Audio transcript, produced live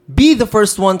the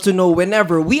first one to know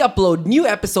whenever we upload new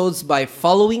episodes by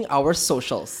following our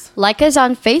socials. Like us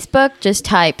on Facebook, just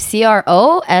type CROSSEYED.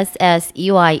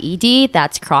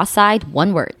 That's cross-eyed,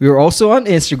 one word. We're also on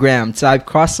Instagram. Type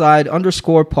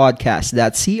cross-eyed_podcast.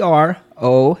 That's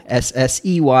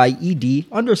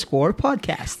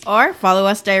CROSSEYED_podcast. Or follow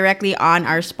us directly on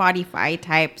our Spotify.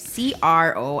 Type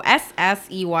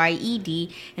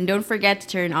CROSSEYED. And don't forget to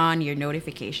turn on your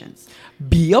notifications.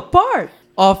 Be a part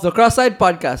of the Cross-Eyed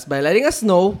Podcast by letting us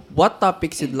know what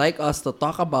topics you'd like us to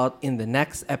talk about in the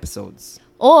next episodes.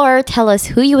 Or tell us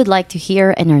who you would like to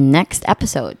hear in our next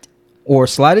episode. Or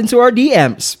slide into our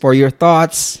DMs for your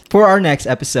thoughts for our next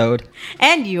episode.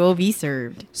 And you will be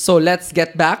served. So let's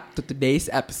get back to today's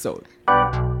episode.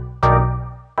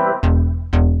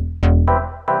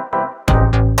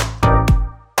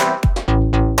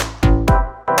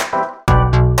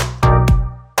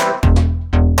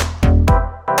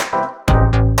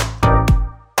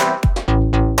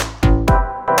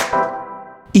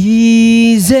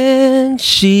 Isn't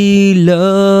she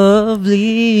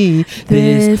lovely,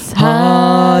 this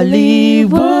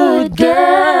Hollywood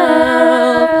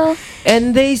girl?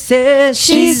 And they said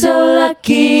she's so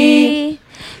lucky.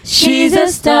 She's a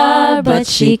star, but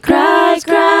she cries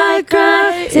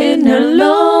in her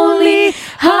lonely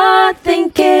heart,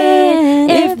 thinking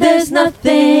if there's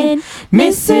nothing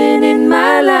missing in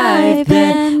my life,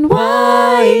 then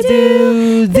why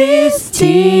do these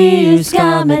tears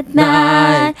come at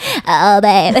night? Oh,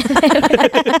 babe.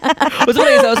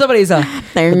 What's up, isa?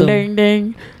 Ding, ding,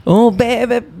 ding. Oh,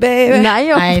 baby.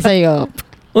 Nayo. Ay, sa'yo.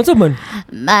 What's up, man?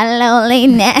 My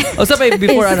loneliness What's up,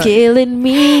 before is ano? killing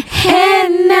me.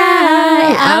 And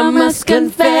I must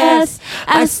confess,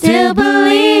 I still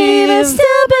believe.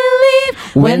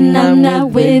 When I'm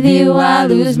not with you, I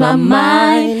lose my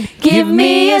mind. Give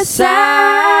me a sign.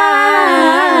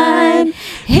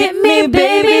 Hit me,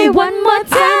 baby, one more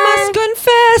time. I must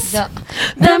confess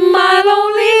that my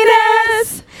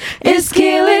loneliness is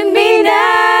killing me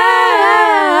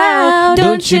now.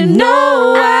 Don't you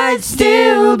know I'd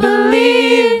still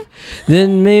believe?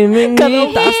 Then maybe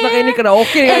taas na kayo ni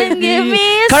karaoke. And give me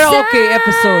a Karaoke sign.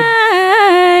 episode.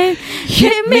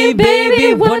 Hit me,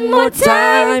 baby, one more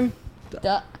time.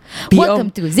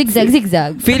 Welcome to Zigzag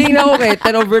Zigzag. Feeling na ako kay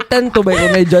 10/10 to ba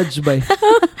kung may judge ba?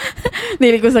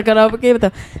 Dili ko sa karaoke ito.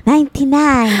 99.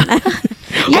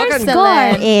 Your Welcome,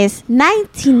 score is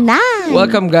 99.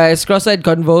 Welcome guys, Cross-Eyed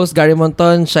Convos, Gary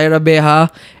Monton, Shaira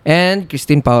Beha, and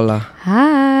Christine Paula.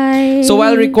 Hi. So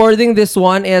while recording this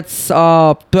one, it's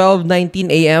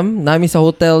 12:19 a.m. Nami sa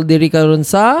hotel diri karon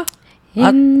sa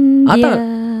India.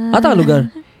 ata lugar.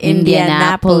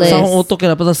 Indianapolis. Sa akong utok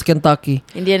kina pa sa Kentucky.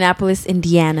 Indianapolis,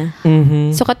 Indiana.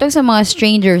 Mhm. So katong sa mga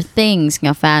Stranger Things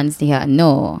nga fans diha,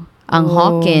 no. Ang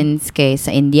Hawkins kay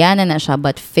sa Indiana na siya,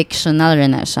 but fictional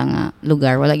rin na siya nga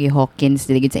lugar. Wala gi Hawkins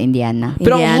dili sa Indiana.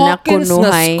 Pero ang Indiana, Hawkins na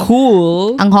Kunuhay.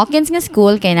 school, Ang Hawkins nga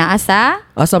school kay naa sa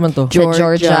asa man to?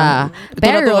 Georgia. Ito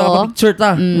na to nga picture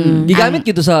ta. Gigamit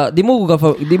kito sa di mo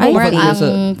Murag sa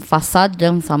ang facade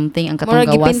lang something ang katong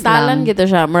Murag gawas gipintalan lang. gito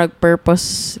siya, murag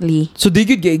purposely. So di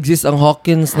gud exist ang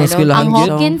Hawkins na I don't- eskwelahan Ang gyud.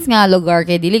 Hawkins nga lugar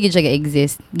kay dili gid siya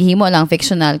ga-exist. Gihimo lang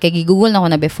fictional kay gigoogle na ko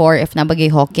na before if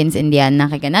nabagay Hawkins, Indiana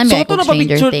kay kanan So may ito na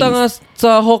Stranger pa-picture ta nga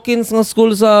sa Hawkins nga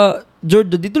school sa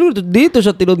Georgia. Dito siya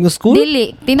tinod nga school.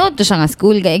 Dili, tinod to siya nga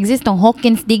school ga-exist tong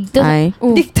Hawkins digto. Ay.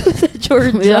 Digto sa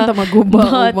Georgia. Diyan ta maguba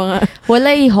But o mga...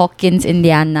 walay Hawkins,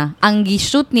 Indiana. Ang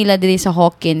gi-shoot nila diri sa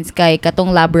Hawkins kay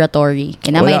katong laboratory.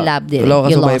 Kina may Wala. lab diri. Wala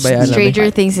ka You sa lost. baybayan. Stranger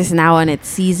Things is now on its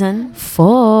season 4.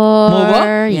 Mo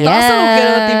ba? Yes. Taas na kaya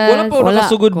natin. Wala pa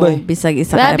nakasugod ba? kung bisag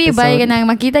isa ka Grabe ba episode. kanang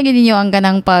makita gid ninyo ang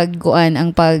kanang pagkuan,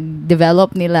 ang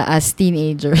pag-develop nila as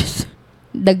teenagers.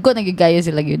 Dagko nagigayo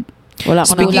sila gyud. Wala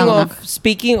ko na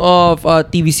Speaking of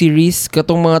TV series,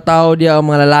 katong mga tao diya,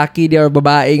 mga lalaki diya or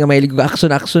babae nga mahilig og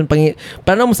action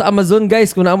paano mo sa Amazon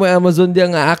guys, kung naamo Amazon diya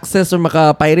nga access or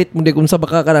maka-pirate mo di kung sa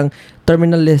baka karang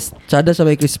terminal list. Tsada sa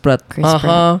may Chris Pratt.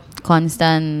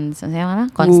 Constance, ano na?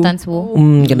 Constance Wu.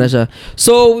 Kana siya.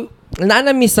 So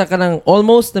naanami sa kanang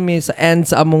almost na mi sa end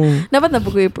sa among Dapat na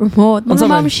po ko i-promote. Mga Unsa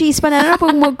man? mamshies, panana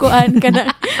po magkuan ka na.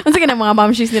 Unsa ka na mga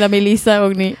mamshies nila Melissa o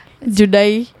ni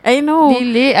Juday. I know.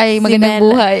 Dili ay magandang Mel.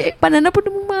 buhay. Panana po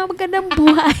ng mga magandang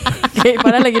buhay. Okay,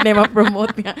 para lagi na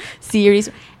ma-promote nga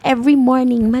series. Every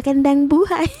morning, magandang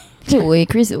buhay. Uy,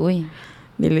 Chris, uy.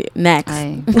 Dili. Next.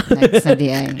 Ay, next na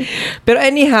di ay. Pero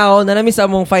anyhow, nanami sa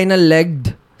among final leg.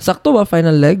 Sakto ba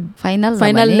final leg? Final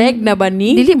Final ba ni? leg na ba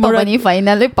ni? Dili pa ba Murag- ni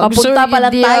final? Papunta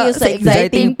pala tayo sa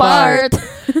exciting part.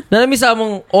 Nanami sa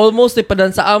among almost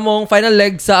ipadan sa among final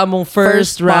leg sa among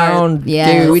first First part. round. Yes.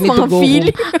 Okay, we need to Mga go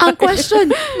feeling. Ang question,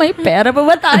 may pera pa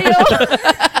ba tayo?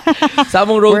 sa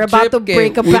among road We're about trip. to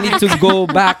break a we need to go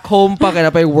back home pa kaya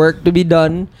na pa yung work to be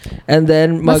done. And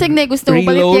then Masig na gusto mo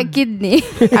palit yung kidney.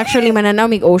 Actually, mananaw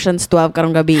mig Oceans 12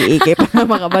 karong gabi kay para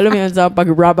makabalom yun sa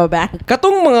pag-rubber bank.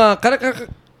 Katong mga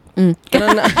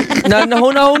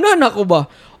nahuna-huna na ko ba?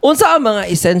 Unsa ang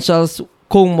mga essentials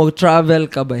kung mo-travel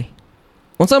ka ba?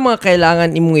 Unsa ang mga kailangan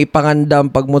imong ipangandam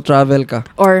pag mo-travel ka?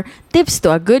 Or tips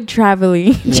to a good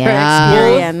traveling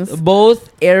experience.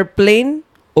 Both airplane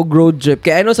o road trip.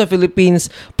 Kaya ano sa Philippines,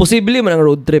 posible man ang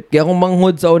road trip. Kaya kung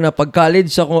manghod sa una,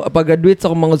 pag-college, pag-graduate sa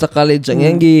akong manghod sa college, ang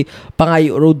yang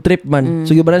pangayo road trip man.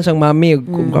 So, gibaran siyang mami.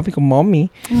 Kung kami kong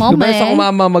mommy. Gibaran sa akong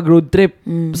mama mag-road trip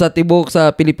sa tibok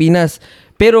sa Pilipinas.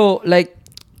 Pero, like,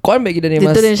 kuan ba gid ni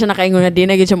mas? Dito din siya nakaingon nga di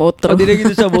na gid siya mautro. Di na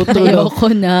gid siya boto. Ayoko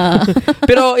na.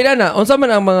 Pero, ina na, unsa man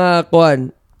ang mga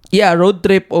kuan? Yeah, road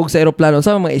trip o sa aeroplano.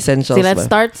 Unsa man mga essentials So, let's ba?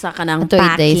 start sa kanang Ito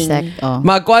packing. i-dissect. Oh.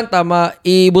 Magkwanta,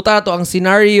 ibuta to ang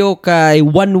scenario kay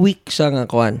 1 week siya nga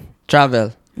kuan.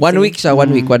 Travel. 1 week siya, 1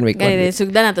 week. Ganito,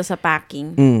 sugda na to sa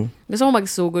packing. Gusto ko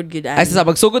magsugod gid Ay, sa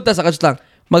magsugod ta sa kadto lang.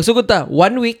 Magsugod ta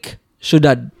 1 week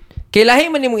syudad. Kay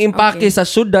lahi man nimong impake sa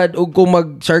syudad ug kung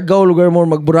mag-Siargao lugar mo,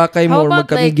 mag-Boracay How mo, about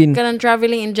like magkamigin. kanang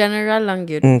traveling in general lang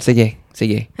yun? Sige.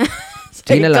 Sige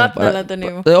na lang. Cut na lang to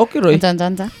nimo. Okay, Roy.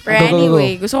 Tanta. Pero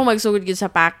anyway, gusto ko magsugod gid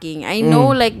sa packing. I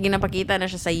know like ginapakita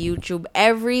na siya sa YouTube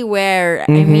everywhere.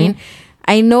 I mean,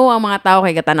 I know ang mga tao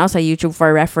kay katanaw sa YouTube for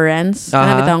reference.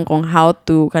 Kanang bitaw kung how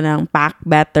to kanang pack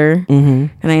better.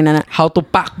 Kanang na How to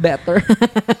pack better.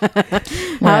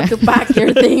 how to pack your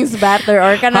things better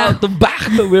or How kanang to pack.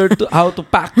 How to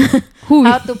pack.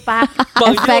 how to pack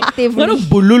effectively. Ano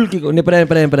bulol kiko? Ni paren.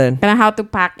 Kanang how to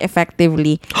pack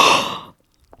effectively.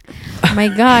 Oh my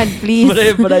God, please.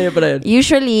 Paren.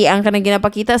 Usually, ang kanang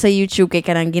ginapakita sa YouTube kay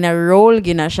kanang gina-roll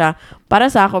gina siya. Para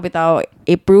sa ako, bitaw,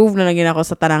 i-prove na lang gina ko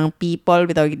sa tanang people,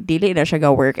 bitaw, dili na siya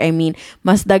ga-work. I mean,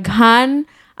 mas daghan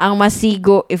ang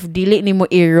masigo if dili ni mo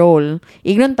i-roll.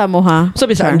 Ignon ta mo ha?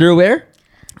 Sabi sa underwear?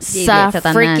 Sa Dili, sa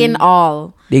tanan. freaking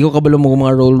all. Di ko kabalo mo kung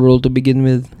mga roll to begin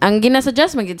with. Ang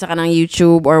ginasuggest magid sa kanang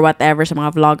YouTube or whatever sa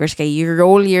mga vloggers kay you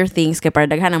roll your things kay para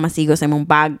daghan ang masigo sa imong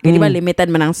bag. Kay di ba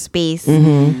limited man ang space.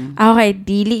 Okay,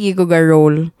 dili ko ga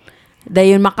roll.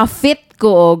 Dayon maka-fit ko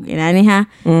og inani ha.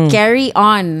 Carry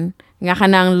on nga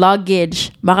kanang luggage.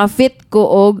 Maka-fit ko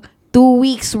og 2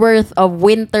 weeks worth of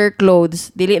winter clothes.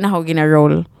 Dili na ako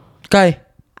gina-roll. Kay,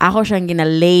 Ako siyang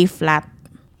gina-lay flat.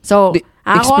 So,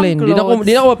 ako explain. ang Di na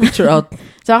clothes. ko ma-picture out.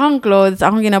 So, akong clothes,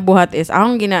 akong ginabuhat is,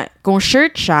 kung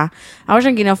shirt siya, ako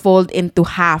siyang gina-fold into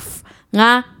half.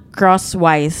 Nga,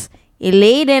 crosswise.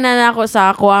 I-lay din na ako sa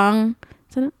akong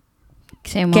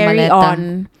Sa imong carry maleta. on.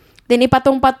 Then,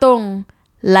 ipatong-patong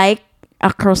like a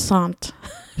croissant.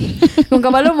 Kung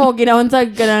kabalo mo,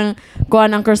 ginahunsag ka ng kuha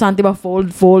ng croissant, diba?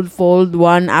 Fold,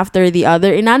 one after the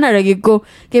other. Inana, ragig ko.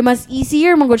 Kaya mas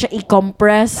easier man ko siya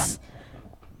i-compress.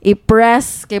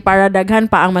 I-press kay para daghan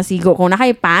pa ang masigo. Kung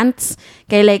nakay pants,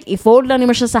 kay like i-fold lang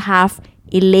nimo siya sa half,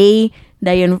 i-lay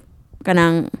dayon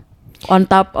kanang on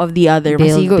top of the other.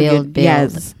 Build, Masigo build, yun. build.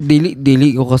 Yes.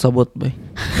 Dili ko kasabot ba?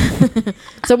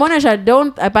 So muna siya,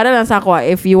 para lang sa ako,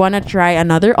 if you wanna try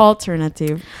another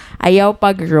alternative, ayaw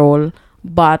pag-roll,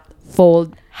 but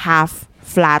fold half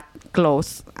flat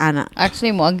close. Ana.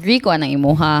 Actually, mo agree ko anang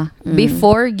imuha.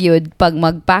 Before gyud pag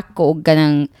mag-pack ko og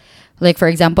kanang like for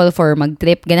example for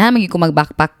mag-trip, ganahan magi ko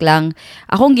mag-backpack lang.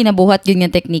 Akong ginabuhat yun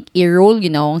nga technique, i-roll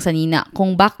yun akong sanina.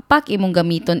 Kung backpack imong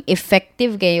gamiton,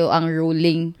 effective kayo ang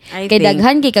rolling. I Kay think.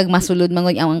 daghan kay kag masulod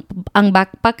mangod ang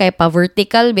backpack kay pa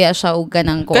vertical biya siya og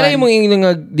kanang kuan. Kaya yung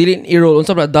nga dili i-roll.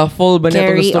 Unsa ba? Duffel ba niya?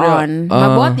 Carry on.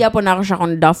 Mabuhat yapon ako siya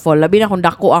kung duffel. Labi na kung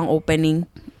dako ang opening.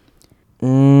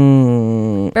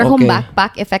 Pero kung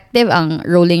backpack, effective ang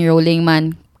rolling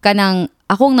man. Kanang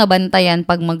akong nabantayan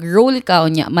pag mag-roll ka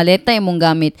unya, maleta imong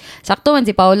gamit. Sakto man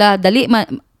si Paula, dali man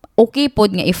okay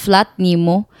pod nga i-flat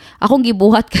nimo. Akong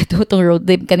gibuhat ka tong road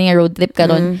trip kaning road trip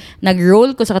karon.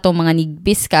 Nag-roll ko sa katong mga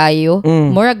nigbis kayo.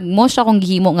 Murag mo siya kung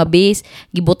gihimo nga base,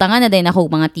 gibutangan na din ako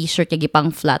mga t-shirt kay gipang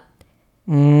flat.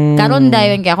 Karon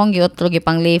dayon kay akong giotro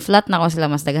gipang lay flat na ko sila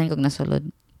mas daghan kog nasulod.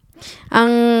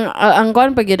 Ang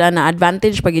kon pag yun,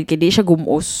 advantage pag yun, kaya di siya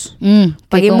gumos.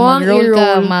 Pag Kung mo mag-roll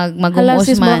ka, hala mag-umos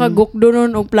sis, man. makagukdo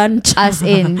nun o plancha. As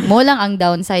in, mo lang ang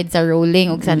downside sa rolling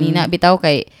og sa nina. Bitaw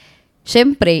kay,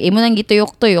 syempre, imo nang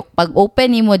gituyok-tuyok, pag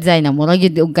open imo design na, mura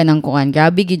gid og kanang kuan,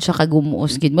 grabe gid siya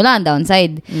kagumuos gid. Mula ang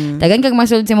downside. Dagan kag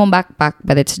masulod sa imong backpack,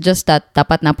 but it's just that,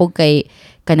 dapat na po kay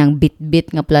kanang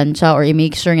bit-bit nga plancha or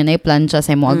i-make sure nga na plancha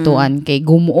sa imong agtuan, kay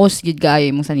gumuos gid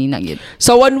kaayo imong sanina gid.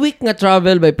 Sa 1 week nga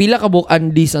travel, bay, pila ka buok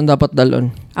undies ang dapat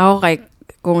dalon? Ako kay,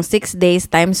 kung 6 days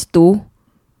times 2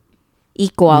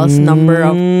 equals number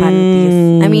of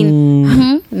panties. I mean,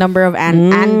 number of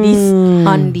undies.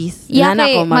 Yeah, Nana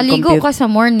kay ko maligo mag-compute. ka sa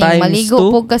morning, Times maligo two?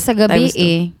 po ka sa gabi Times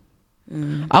two.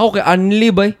 Ako kay Anli,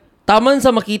 bay. Taman sa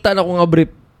makita na ko nga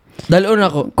brief. Dalon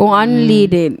ako. Kung only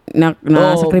din, na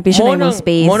sakripisyo na yung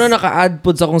space. Mo na naka-add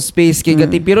po sa akong space kay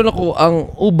gati. Pero nako ang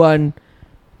uban,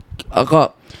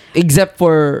 except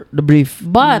for the brief.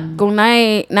 But, kung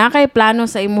nakay plano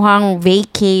sa imuhang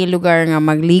vacay lugar nga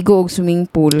magligo og swimming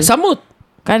pool, Samot.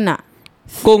 kana.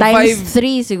 Kung Times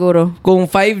 3 siguro. Kung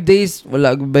 5 days,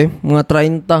 wala ba? Mga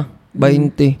 30,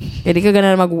 20. Kaya di ka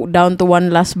gana mag-down to one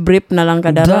last brief na lang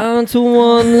kadara. Down to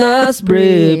one last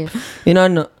breath.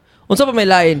 Inana. Unsa pa may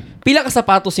lain? Pila ka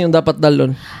sapatos yung dapat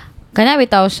dalon? Kana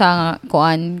bitaw siya nga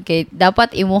kuan, kay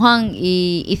dapat imuhang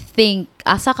i-think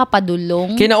asa ka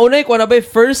padulong. Kinaunay ko na ba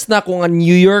first na ko nga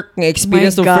New York nga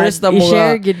experience My to God, first na mo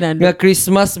i-share gid na. nga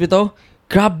Christmas bitaw.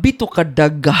 Grabe to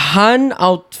kadaghan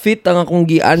outfit ang akong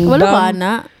giandam. Wala ba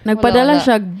na? Nagpadala Wala.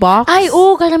 siya box. Ay,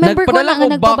 remember ko Nagpadala na ko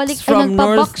nga nagpabalik box from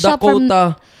North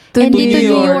Dakota to and New dito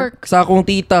New York. York. sa akong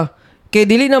tita. Kay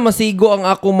dili na masigo ang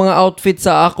akong mga outfit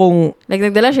sa akong Like,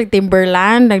 nagdala siya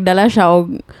Timberland, nagdala siya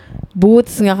og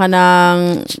boots nga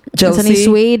kanang Chelsea. sa ni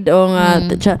suede o nga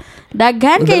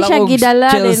daghan kay siya ko gidala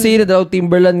Chelsea, nadala ko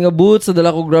Timberland nga boots,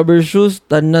 nadala ko rubber shoes,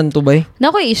 tanan to bay.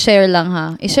 Nako, i-share lang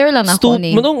ha. I-share lang ako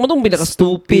ni. Matong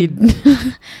pinaka-stupid.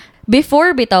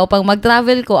 Before bitaw, pag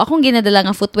mag-travel ko, akong ginadala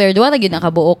nga footwear, duwa na yun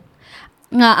nakabuok.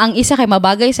 Nga, ang isa kay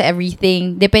mabagay sa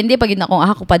everything. Depende pag yun akong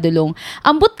ako padulong.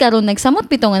 Ambot karon nagsamot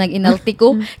pito nga nag-inalti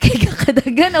ko. Kay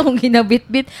kakadagan akong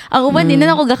ginabit-bit. Ang uban, di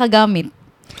na ako gakagamit.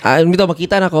 Bitaw,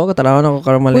 makita na ko, katarawan ako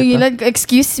karamaleta. Uy,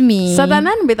 excuse me. Sa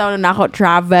tanan bitaw na ako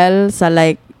travel sa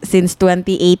like since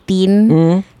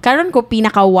 2018. Karon ko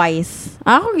pinaka-wise.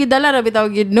 Ako gidala na bitaw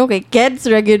gid no kay kids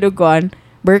ra gid og kuan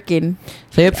Birkin.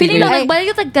 Sa'yo, Feeling pili- lang,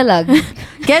 nagbalik yung tagkalag.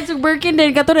 Kids og Birkin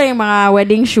din kato na yung mga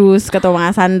wedding shoes, kato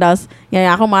mga sandals. Yan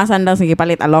ako mga sandals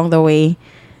gipalit along the way.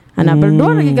 Pero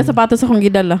doon naging kasapatos akong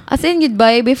gidala. As in, yun ba,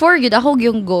 before yun, ako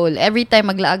yung goal. Every time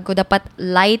maglaag ko, dapat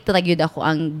light ra yun ako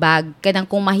ang bag. Kanang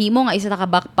kung mahimo nga, isa na ka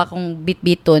backpack kung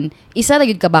bit-biton, isa ra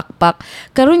yun ka backpack.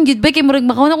 Karon yun ba, kay murag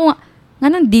makauna ko nga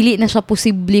nang dili na siya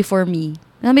possibly for me.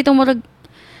 Nabi itong murag,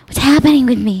 what's happening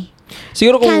with me?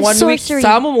 Siguro kung Can't 1 week, sorcery.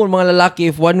 sa mo mga lalaki,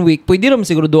 if 1 week, pwede naman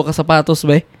siguro 2 ka sapatos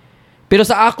ba? Pero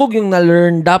sa ako yung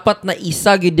na-learn, dapat na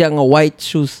isa gid nga white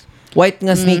shoes. White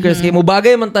nga sneakers. Kaya mo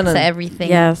bagay man tanan. Sa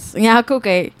everything. Yes. Nga ako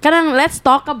kay kanang let's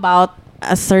talk about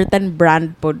a certain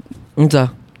brand pod.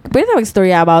 Unsa? Pwede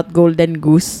mag-story about Golden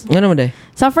Goose. Ano mo day?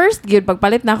 Sa first gig,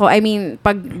 pagpalit na ako, I mean,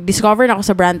 pag-discover na ako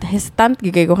sa brand, hesitant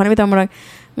gigay ko. Kanang bitang murag,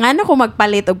 nga ano ko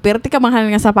magpalit, og perti ka mga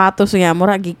nga sapatos niya,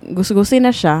 murag, gusto-gusto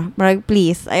na siya. Murag,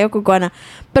 please, ayaw ko na.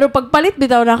 Pero pagpalit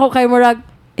bitaw na ako, kay murag,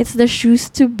 it's the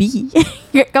shoes to be.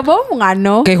 Kabaw mo nga,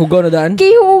 no? Kay hugaw na daan?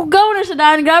 Kay hugaw na siya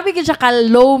daan. Grabe ka siya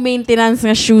ka-low maintenance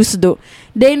nga shoes do.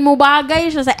 Then, mo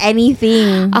bagay siya sa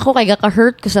anything. Ako kay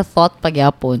gaka-hurt ko sa thought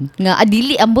pagyapon. Nga,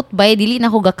 dili, ambot ba, dili na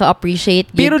ako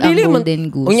gaka-appreciate Pero ang dili man. Golden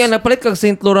Goose. Unya, napalit kag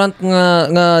St. Laurent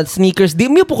nga sneakers.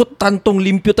 Di mo po ko tantong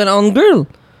limpyo tan girl.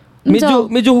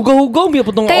 Medyo hugaw-hugaw mo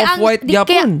po tong off-white kaya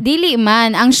yapon. dili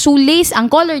man, ang shoelace, ang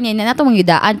color niya na nato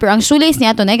mangyudaan, pero ang shoelace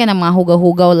niya to na kanang mga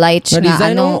hugaw-hugaw lights Na nga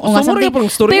design, ano, oh, nga sumura something. yung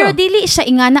pang storya. Pero dili siya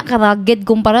ingana karagid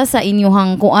kumpara sa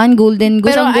inyong kuan Golden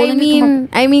Goose. Pero Ang Golden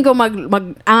I mean kung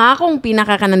ang akong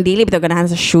pinakakanandili bitaw ganahan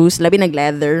sa shoes, labi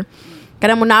nag-leather.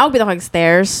 Kanang mo naog bitaw kag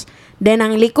stairs. Then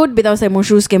ang likod bitaw sa imong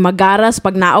shoes kay magaras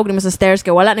pag naog nimo sa stairs kay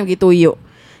wala nimo gituyo.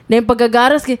 Then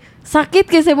pagkagaras kay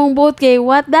sakit kay sa imong buot kay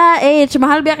what the age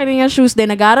mahal biya kini nga shoes then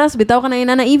nagaras bitaw ka na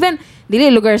inana even dili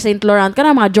lugar St. Laurent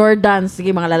kana mga Jordans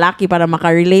sige mga lalaki para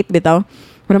maka-relate bitaw.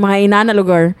 Para mga inana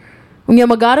lugar. Unya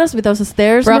magaras bitaw sa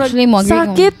stairs. Pero actually, mo agree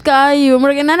sakit kayo.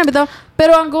 Murag inana bitaw.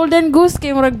 Pero ang Golden Goose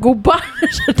kay murag guba na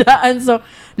siya daan. So,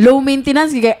 low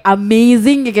maintenance kay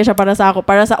amazing kay siya para sa ako.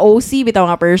 Para sa OC bitaw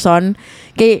nga person.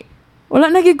 Kay wala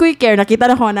na gid ko care. Nakita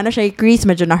na ko na siya i-crease.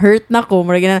 Medyo na-hurt na ko.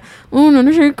 Murag na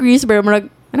siya i-crease. Pero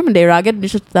murag, ano man, day rugged, di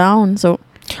siya down. So,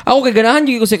 Ako kay ganahan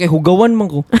gyud ko siya kay hugawan man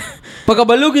ko.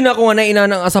 Pagkabalugin ako nga na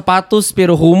inanang sapatos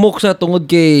pero humok siya tungod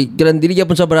kay grandili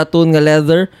gyapon sa baraton nga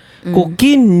leather. Ko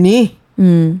kini.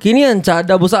 Kini ang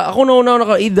tsada busa. Ako na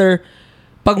ka either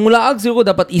pag mulaag siguro ko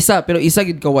dapat isa pero isa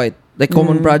gid ka white. Like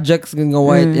common projects gid nga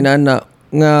white inana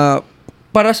nga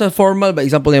para sa formal ba,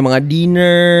 example yung mga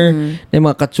dinner, yung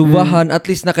mga katsubahan, at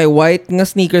least na kay white nga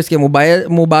sneakers kay mo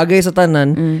bagay sa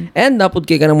tanan, and napod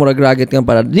kay kanang murag ragged nga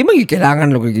para di man gyud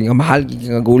kailangan lo kay nga mahal kay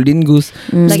nga golden goose.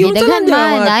 Lagi daghan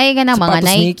man ay ka na mga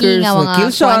Nike nga mga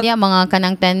kunya mga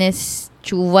kanang tennis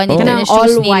chuva ni Kanang tennis all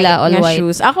shoes white nila, all nga white.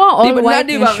 shoes. Ako all white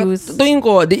nga shoes. Tuwing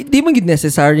ko, di man gid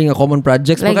necessary nga common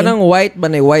projects. Lagi. Pagka nang white ba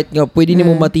na white nga, pwede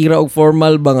nimo matira og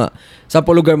formal ba nga. Sa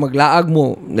lugar maglaag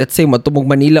mo, let's say, matubog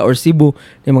Manila or Cebu,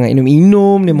 yung mga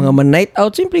inom-inom, yung mga man-night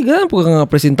out, siyempre, ganun po ka nga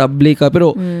presentable ka.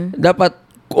 Pero, dapat,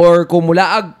 or kung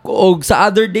mulaag, o sa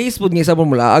other days, po nga sa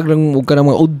mulaag lang, huwag ka ng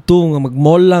mga udto, nga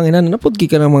mag-mall lang, napod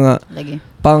ka ng mga Lagi.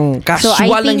 pang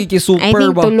casual lang, super I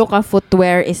think ba? to look a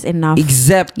footwear is enough.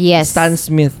 Except Yes. Stan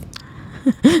Smith.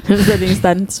 Sa ding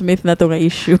Stan Smith na to nga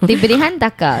issue. Tibrihan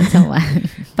ta ka sa one.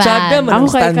 Tsada man. Ako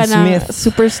kay Stan ka na Smith.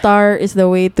 superstar is the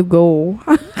way to go.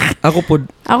 Ako po,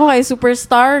 Ako kay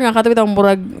superstar nga katawit ang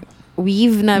murag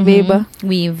weave na babe.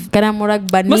 Weave. Kanang murag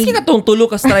banig. maski katong tulo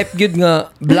ka stripe gyud nga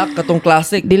black katong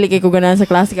classic. Dili kay ko ganahan sa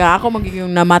classic. Ako magiging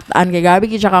namataan kay gabi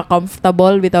kay siya ka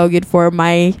comfortable bitaw gid for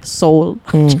my soul.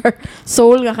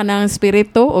 Soul nga kanang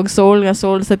spirito og soul nga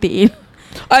soul sa tiil.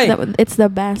 Ay, It's the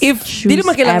best if shoes di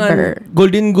naman kailangan ever.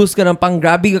 golden goose ka ng pang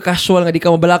grabe ka casual nga di ka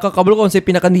mabalaka, kabalo ko sa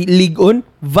pinaka-league on,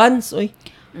 Vans, oy.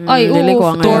 Ay, dili ko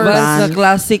oo, ang Tour Vans. Vans na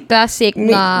classic. classic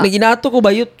na Naginato ko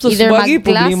ba yun? Sa either subagi,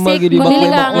 problema mag-classic, gid kung dili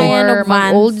ba? ka Or ngayon Vans.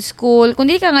 mag-old school. Kung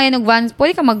dili ka ngayon mag-Vans,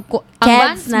 pwede ka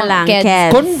Keds na lang,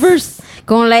 Keds. Converse.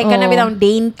 Kung like ka na Oo. bitang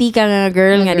dainty ka nga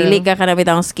girl nga Girl. dili ka na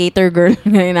bitang skater girl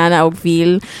nga inana og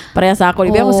feel pareha sa ako,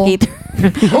 di ba ako Oo. skater.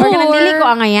 Or kanang dili ko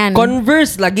ang ayan.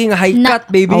 Converse, lagi nga high cut,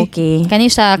 baby. Okay.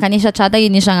 Kanisha tsada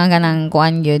yun siya nga kanang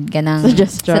kuan yun, kanang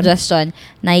Suggestion.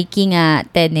 Nike nga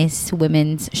tennis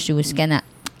women's shoes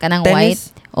kanang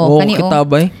Tennis? white. Oh, kani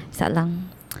kitabay. Isa lang.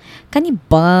 Kani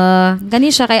ba?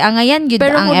 Kani siya kay angayan yun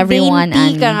Pero ang kung everyone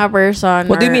dainty ka nga person.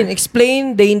 What do you or- mean?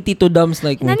 Explain dainty to dums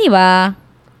like me. Nani ba?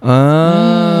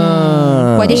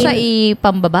 Pwede siya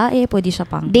ipambabae, pwede siya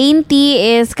pang Dainty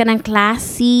is kanang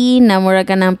classy na mura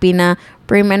ka ng pina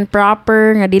prim and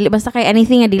proper nga dili basta kay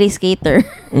anything nga dili skater.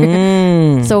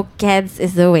 So Keds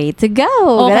is the way to go.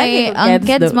 Okay, Ganun kay ang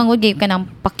kids do. mangud kay kanang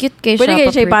pa-cute kay siya. Pwede kayo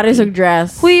siya pares og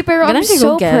dress. Huy, pero I'm Ganun kay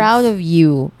so kog Keds. proud of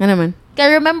you. Nga naman.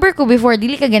 Kaya remember ko before,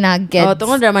 dili ka ganag-kids. Oh,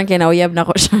 tungod raman kay nauyab na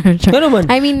ko siya. Ano man?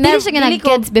 I mean, Dili siya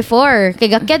ganag-kids before.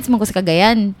 Kaya kids mo ko sa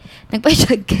Cagayan. Nagpay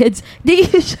siya kids. Dili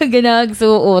siya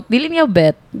ganag-suot. Dili niya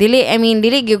bet. Dili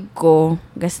gyud ko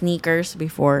ga sneakers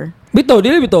before. Bitaw,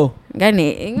 dili bitaw.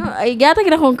 Gani, ay gata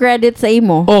gina kong credit sa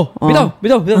imo. Oh, bitaw.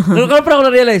 Kaya pa ako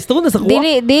na-realize. Tungod na sa kuha.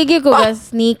 Dili gyud ko ga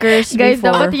sneakers Guys,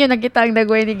 before. dapat yun nakita ang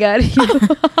dagway ni Gary.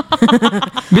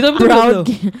 Bitaw. Proud.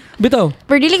 Bitaw.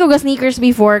 Pero dili ko ga sneakers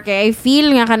before kay I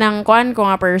feel nga kanang kuan ko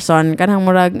nga person, kanang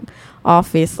murag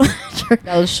office.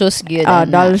 Dull shoes, good.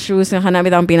 Dull shoes nga kanang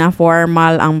bitang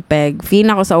pina-formal ang peg. Feel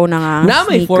na ko sa una nga Na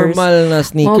may sneakers. formal na Mo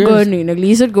sneakers. gani,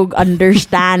 naglisod ko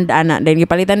understand ana. Then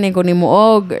gipalitan din ko nimo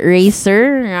og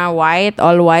racer nga white,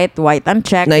 all white, white ang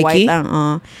check, Nike? white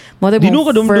ang mo to Dino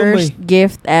ka dumdum, first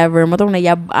gift ever. Mo tong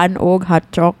nayab-an og hot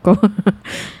choco.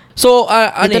 So,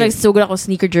 Ito nagsugod ako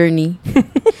sneaker journey.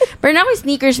 Pero na ako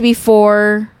sneakers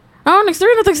before.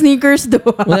 Nag-story na tag sneakers do.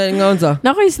 Wala nga unsa.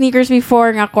 Na ako sneakers before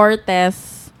nga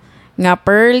Cortez. Nga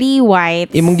pearly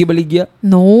white. Imong gibaligya.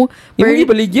 No. Imong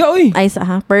gibaligya, oy. Ay,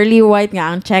 pearly white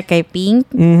nga ang check kay pink.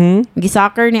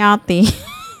 Gisoccer ni ate.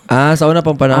 Sa una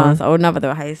pang panahon. Sa una pa to,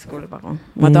 high school pa ko.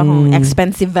 Mato akong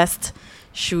expensive vest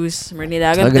shoes.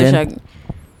 Marnidagan to Again. siya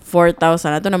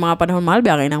 4,000. Ato na mga panahon, mahal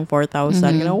ba kayo ng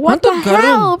 4,000? What Hantod the karon.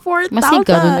 hell? 4,000? Mas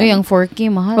karon uy, ang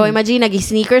 4K mahal. So, imagine,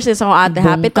 nag-sneakers is ako ate.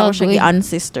 Hapit ako siya Bungkag, uy.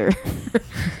 gi-unsister.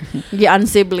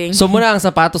 Gi-unsibling. So muna ang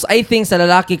sapatos, I think sa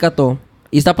lalaki ka to,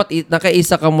 is dapat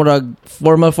nakaisa ka murag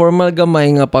formal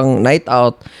gamay nga pang night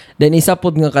out. Then isa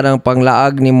pod nga kanang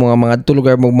panglaag ni mga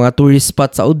lugar mo mga tourist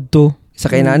spot sa udto sa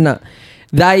kay nana.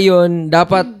 Dayon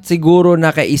dapat siguro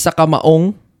nakaisa ka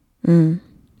maong,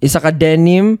 isa ka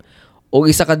denim o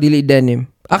isa ka dili denim.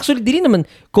 Actually dili naman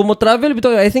kung mo travel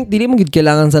bitaw I think dili man gid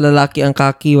kailangan sa lalaki ang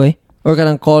khaki way or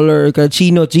kanang color or kanang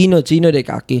chino de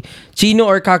khaki. Chino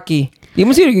or khaki. Di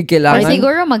mo siguro gid Or kailangan.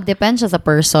 siguro mag-depend siya sa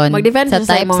person. Mag-depend siya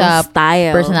sa type imong sa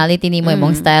style. personality ni mo,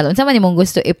 imong style. Unsa man imong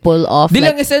gusto i-pull off. Di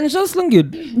lang Like, essentials lang yun.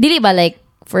 dili ba like,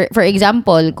 for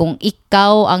example, kung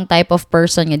ikaw ang type of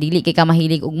person nga dili kay ka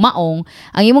mahilig og maong,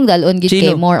 ang imong dalon gid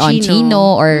kay Chino. more on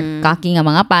chino or khaki nga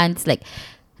mga pants. Like,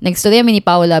 nagstorya mi ni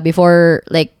Paula before,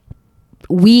 like,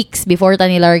 weeks before ta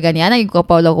nilarga niya, naging ko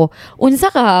Paula ko, unsa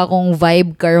ka akong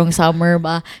vibe karong summer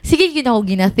ba? Sige, yun ako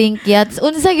gina-think yat.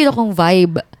 Unsa yun akong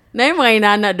vibe? Na yung mga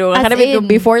inana do. As Kanabit ko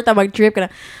in. before ta mag-trip,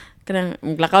 kanang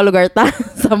maglakaw lugar ta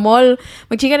sa mall.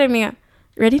 Magchika na nga,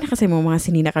 ready na kasi mo mga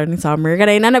sinina karon ng summer.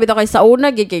 Kanay na bitaw kay sa una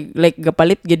like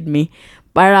gapalit gid me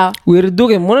para Weirdo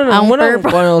kay mo na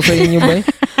paano sa inyo ba?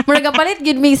 mura gapalit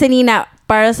gid me sinina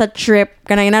para sa trip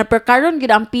kanay na pero karon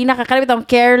gid ang pinaka kanay bitaw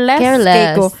careless.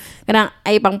 Kay ko kanang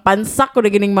ay pang pansak ko na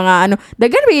gining mga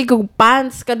daghan bigay ko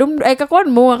pants kadum ay kakuan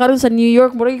mo karon sa New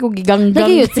York mura ko giganggang.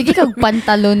 Sige kag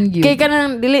pantalon yun. Kay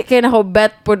kanang dili kay nako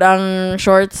bet pud ang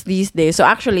shorts these days. So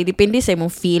actually depende sa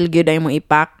imong feel good ay mo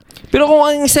ipack. Pero kung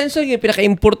ang essential yung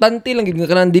pinaka-importante lang gid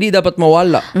kanang dili dapat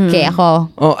mawala. Okay, ako.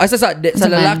 Oh, asa sa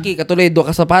lalaki katuloy do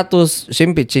ka sapatos,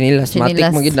 syempre chinilas, matik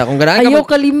magid na kung ganahan Ayaw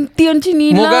kalimti ang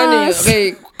chinilas. mo gani. Okay,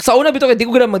 sa una bitaw kay di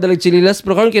ko gana magdalag chinilas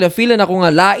pero karon kina feel na ako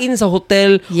nga lain sa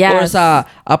hotel or sa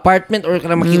apartment or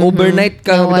kana maki-overnight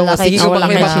ka Wala bitaw sige ka wala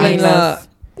pa kay may baklang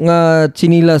nga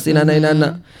chinilas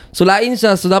inana. So lain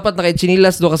siya, so dapat na kay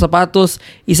chinilas do ka sapatos,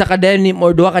 isa ka denim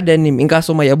or duha ka denim in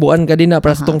kaso may abuan ka din na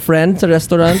para sa tong friend sa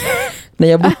restaurant.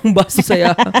 Nayabuang baso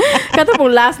saya. Kato pong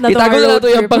last na to. Itago na to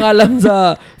yung pangalan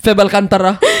sa Feb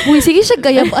Alcantara. Uy, sige siya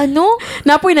gayab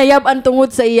Napoy nayab ang tungod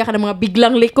sa iya ka ng mga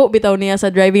biglang liko bitaw niya sa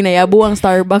driving nayabu ang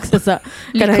Starbucks sa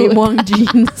kanay mo ang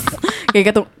jeans. Kaya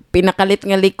katong pinakalit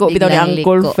nga liko bitaw ni Biglang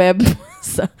Uncle liko. Feb.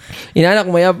 Inana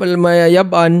kung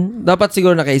mayaban, dapat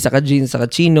siguro nakaisa ka jeans sa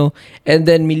chino and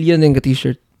then million yung ka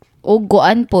t-shirt. O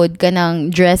goan pod ka ng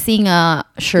dressing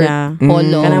shirt, Yeah.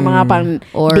 polo. Kanang mga pang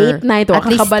Or date night o at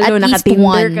least- kakabalo at least naka-Tinder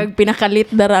one. kag pinakalit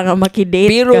dara nga makidate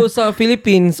Pero ka. sa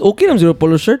Philippines, okay lang zero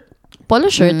polo shirt. Polo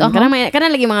shirt, Kanang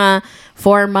lagi mga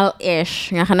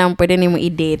formal-ish nga kanang pwede nimo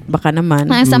i-date baka naman.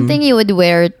 Something you would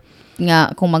wear nga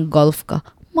kung mag-golf ka.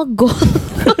 Mag-golf.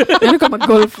 Ano ka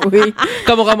mag-golf uy?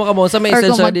 Kamo. Sa may Or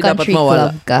kung essential di dapat mag-country mawala.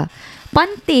 club ka.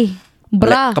 Panty.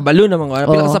 Bra. Kabalo naman.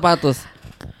 Pila Oo. ka sapatos.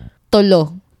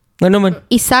 Tolo. Nga naman.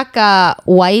 Isa ka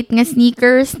white nga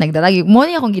sneakers, nagdala mo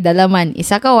ni akong gidalaman.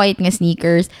 Isa ka white nga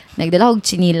sneakers, nagdala og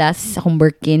chinilas sa akong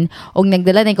Birkin, og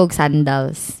nagdala na kog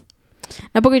sandals.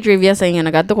 Napag trivia sa inyo,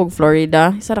 nagato kog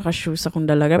Florida. Isa ra ka shoes akong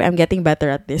dala. I'm getting better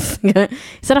at this.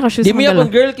 Isa ra ka shoes Di akong mo dala. yapon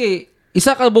girl kay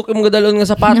isa ka book yung dalon nga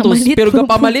sapatos Namalit pero mo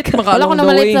kapamalit Wala ko maka along the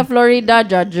namalit way. sa Florida,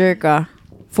 judger ka.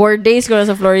 4 days ko na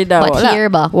sa Florida. But Wala. here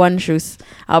ba? One shoes.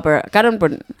 Pero karon po,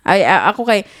 ako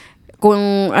kay, kung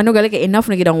ano gali kay enough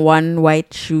na gid ang one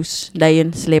white shoes,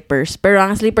 dayon slippers. Pero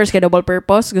ang slippers kay double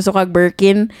purpose, gusto kag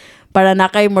Birkin para na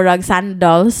kay murag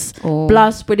sandals. Oh.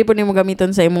 Plus, pwede po nimo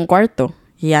gamiton sa imong kwarto.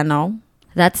 Yeah, no?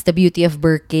 That's the beauty of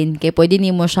Birkin. Kaya pwede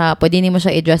nimo siya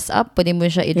i-dress up, pwede mo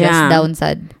siya i-dress Yeah. down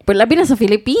sad. Pero labi na sa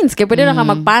Philippines, kaya pwede na ka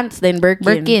mag-pants, then Birkin.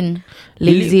 Birkin.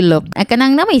 Lazy look. Ay,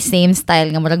 kanang na may same style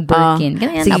nga murag Birkin.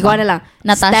 Kanang Sige, kuha na lang.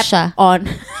 Natasha. Step on.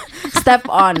 Step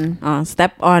on.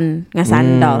 Step on. Nga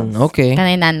sandals. Okay.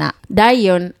 Kanay nana.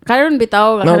 Dayon, karon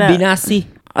bitaw. No, binasi.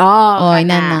 Oh, Oy,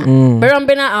 kana. nana. Pero ang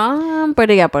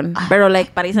pwede yapon. Pero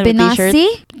like, para isang t-shirt. Binasi?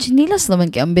 Chinilas naman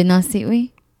kay ang binasi,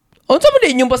 uy. Unsa man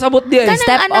din yung pasabot di ay? Kanang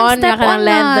Step anang on, step nga kanang on na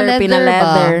leather, leather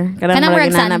pina-leather. ba? Kanang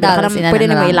murag sandals, Kanang inana pwede na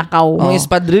nimo lang. ilakaw. Ang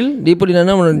espadrille, di po din na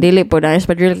naman. Dili po, ang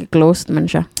espadrille closed man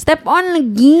siya. Step on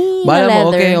lagi na Bala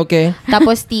leather. mo, okay.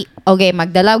 Tapos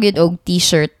magdalaw gyud og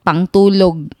t-shirt pang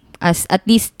tulog. As at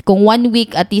least kung 1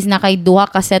 week at least na kay duha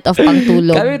ka set of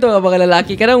pangtulog. Kami ito nga mga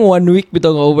lalaki, kanang 1 week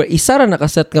bitaw nga over. Isa ra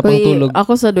nakaset nga pang tulog.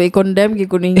 Ako sa do, i-condemn gi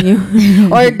ko ninyo.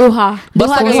 Or duha.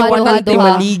 Basta duha, kay duha, importante duha.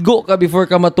 maligo ka before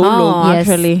ka matulog. Oh, Yes.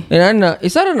 actually. Inana,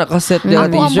 isa ra nakaset nga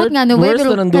Ako, t-shirt. ambot nga, no, Worse pero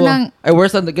na ng duha. kanang- Ay,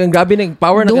 worse na. Grabe na,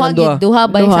 power na duha kanang duha. gyud, duha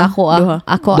ba Duha, sa ako duha.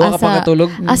 Ako Duha ka asa pagkatulog?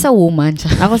 asa woman siya.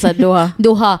 Ako sa duha.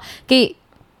 Duha. Kay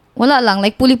wala lang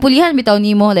like puli-pulihan bitaw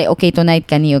nimo like okay tonight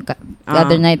kaniyo the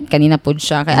other night kanina pud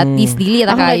siya kay at least dili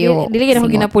ra Ako kayo. dili gid ako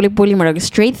ginapuli-puli marag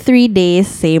straight 3 days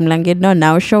same lang gid no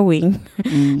now showing.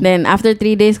 Then after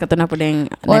 3 days kato na pud yung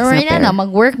next Or na pair. na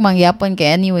mag-work mangyapon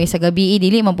kay anyway sa gabi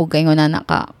dili man pud kay ngona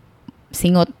ka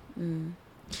singot.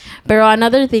 Pero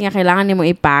another thing nga kailangan nimo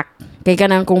i-pack kay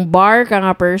kanang kung bar ka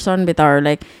nga person bitaw or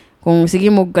like kung sige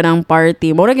mo ka ng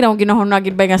party mo na ginahon na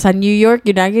gid ba nga sa New York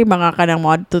ginagi mga kanang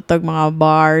mga tutog mga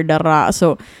bar dara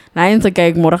so lain sa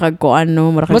kay mura kag ko ano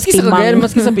mura kag Maski sa timang. Cagayan,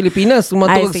 maski sa Pilipinas, Ay,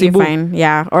 kumatog sige, Cebu. fine.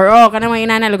 Yeah. Or, kanang mga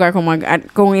inana lugar kung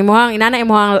kung imuhang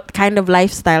kind of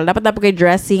lifestyle, dapat kay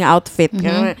dressing outfit.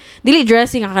 Kanang, dili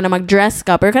dressing ka na mag-dress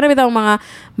ka, pero kanang bitaw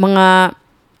mga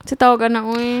si tawag na,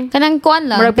 uy. Kanang kuan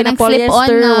lang, Murag kanang slip-on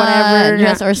pina-polyester, na whatever,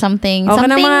 dress nga. or something. O,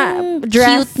 kanang Something mga dressy.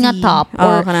 cute nga top. O,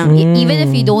 Or kanang- even if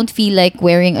you don't feel like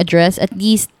wearing a dress, at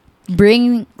least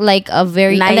bring like a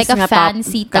very Nice like a nga top.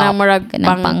 fancy top Kanang murag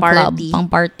pang pang-party. club, pang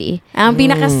party. Ang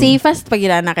pinaka-safest pag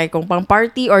na kay kung pang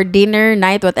party or dinner,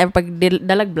 night, whatever, pag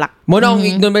dalag black. Muna akong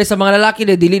ignon ba sa mga lalaki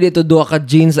na dili dito duha ka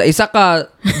jeans. Isa ka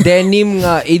denim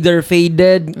nga either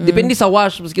faded. Depende sa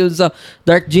wash. Maski sa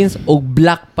dark jeans o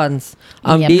black pants.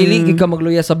 Ang Yep. dili gid ka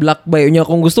magluya sa black bay. Unya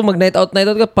kung gusto mag night out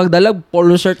ka pagdalag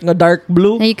polo shirt nga dark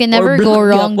blue. Now, you can or never black go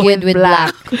wrong gyapon. with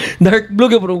black. Dark blue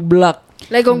gyud pero black.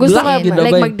 Like kung gusto Black ka, yun na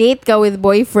like ba? mag-date ka with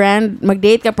boyfriend,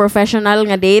 mag-date ka professional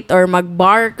nga date or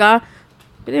mag-bar ka,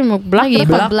 pwede mag-black Lagi, ka.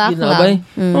 pag black yun na, lang. bay.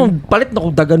 Oh, palit na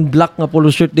kong dagan black nga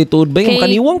polo shirt dito. Bay,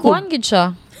 makaniwang ko. kuhan gid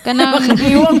siya. Kanang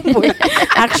Iwang po.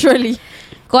 Actually.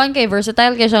 kuhan kay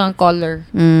versatile kay siya ang color.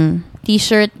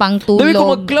 T-shirt, pang Dali ko tulog,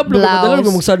 mag-club lang. Madala ko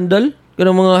blouse. mag-sandal.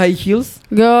 Kanang mga high heels.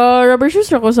 Rubber shoes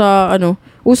ako sa,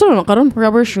 uso na karon.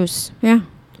 Rubber shoes. Yeah.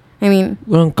 I mean,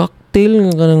 Kanang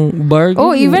cocktail nga kanang bar.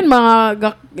 even mga,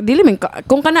 dili man,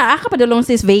 kung ka padulong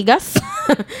sis Vegas,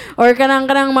 or kanang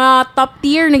mga top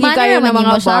tier, naging kayo na naman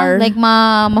mga mo siya. bar. Like,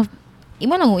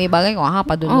 imo lang yung ibagay kung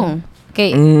pa doon. Oh.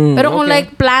 Okay. Pero kung okay.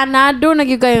 like planado,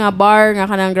 naging kayo nga bar, nga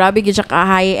kanang grabe, gid siya ka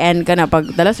high-end ka na pag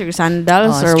dala sa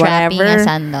sandals or strappy whatever. nga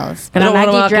sandals. Kanang Pero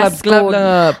nagi mga dress club code.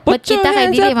 lang. But kita kay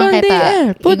dili man kita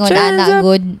ingon ana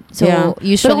good. So Yeah.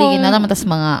 usually Pero kung- ginala tas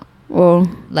mga Oh.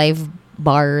 live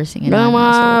bars nga Kanang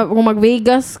mga, so, kung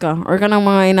mag-Vegas ka, or kanang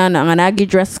mga inana, nga nagi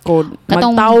dress code,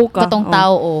 katong magtao ka. katong Oh.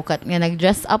 tao kat nga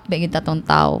nag-dress up ba yung tatong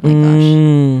tao. Oh my gosh.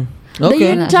 Okay.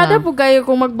 Dayon, Na tsada siya. po kayo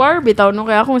kung mag-bar, bitaw, no?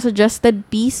 Kaya akong suggested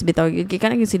piece, bitaw, kaya ka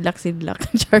naging sidlak-sidlak.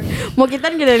 Char.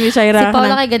 Mokitan ka na ni Shaira. Si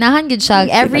Paula kay ganahan gud siya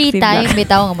every Sila. time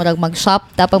bitaw nga murag mag-shop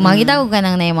tapos makita ko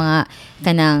kanang na yung mga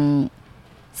kanang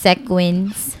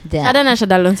sequins. Tsada na siya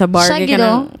dalon sa bar. Siya kaya gid,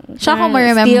 kanang- oh. Siya ko kanang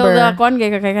ma-remember. Steal the con,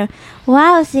 kaya.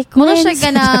 Wow, si Muna siya Queens.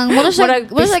 ganang, muna siya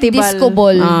Murag disco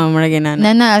ball. Murag ginana.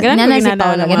 Nana Ganun si ginana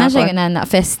Paula, ng ganun mga siya kon. ganana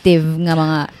festive nga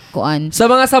mga kuan. Sa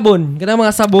mga sabon. Kanang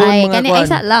mga sabon. Ay, mga kani ay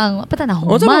sa lang, pata na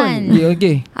Oh, sabon. human.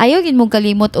 Okay. Ayaw gid mo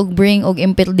kalimot og bring og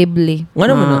imperdibly.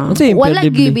 Ano mo na? Ano sa Wala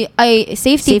imperdibly? gibi ay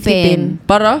safety, Safety pin. pin.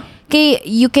 Para? Kay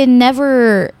you can never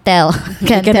tell.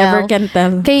 You can never can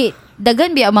tell. Kay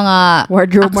dagan bi ang mga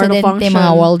Wardrobe aksidente, malfunction.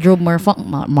 mga wardrobe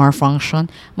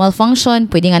malfunction,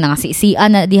 pwede nga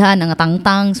nangasisian na diha nga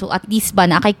tangtang, so at least ba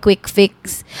na kay quick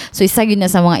fix. So isa gyud na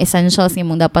sa mga essentials nga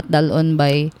mong dapat dalon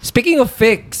by. Speaking of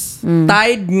fix,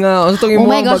 Tide nga. Ano itong Oh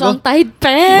my gosh, ang Tide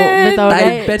pen. bitaw, Tide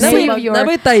guys. pen. Save your- Na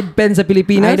may Tide pen sa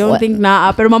Pilipinas? I don't think na,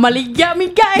 pero mamaligya mi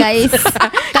guys. Guys,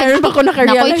 Karon pa ko nakoy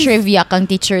naka-realize. trivia kang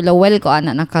teacher Lowell ko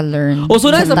ana naka-learn. Oh, so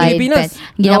na sa Tide Pilipinas?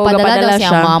 pen. Ginapadala No, daw gapadala siya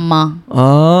siya. mama.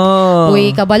 Ah. Uy,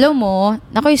 kabalo mo,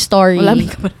 nakoy story. Wala mi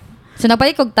ka ba? So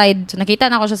nagpalit kog Tide, so nakita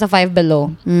na ako siya sa Five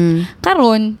Below. Mm.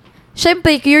 Karon,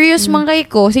 syempre, curious man kay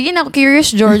ko. Sige na,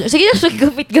 curious George. Sige na, siya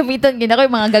gamit-gamitan. Gina ko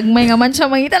yung mga gagmay nga man siya.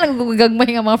 Mangita lang kung gagmay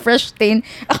nga mga fresh stain.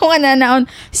 Ako nga nanaon,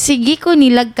 sige ko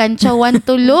nilagkan siya,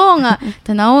 tulong.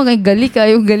 Tanaw, gali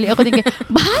kayo, gali. Ako din,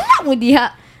 bahala mo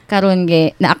diha. Karon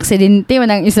ge na-aksidente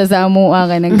man ang isa sa amuha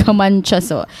ka nagkaman siya.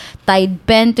 So, Tide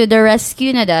pen to the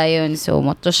rescue na dayon. So,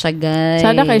 moto siya, guys.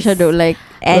 Sada kay siya do, like,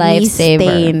 any Lifesaver.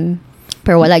 stain.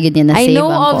 Pero wala yun yan I na-save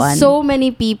know ang of kuan. so many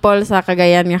people sa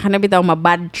Cagayan nga kanabitaw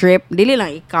ma-bad trip. Dili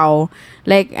lang ikaw.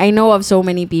 Like, I know of so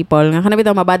many people nga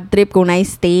kanabitaw ma-bad trip kung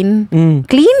na-stain.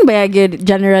 Clean ba yun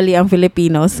generally ang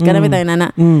Filipinos? Kanabitaw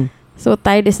na. So,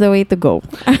 Tide is the way to go.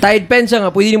 Tide pen siya nga.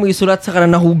 Pwede mo isulat sa kanang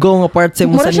nahugaw nga part sa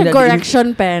Mura imusan siya correction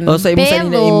pen. O sa imusan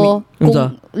nila Pero,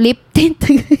 kung lip tint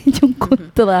yung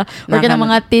kontra, or ka ng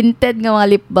mga tinted nga mga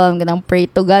lip balm, ka ng pray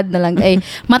to God na lang, ay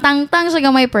matangtang siya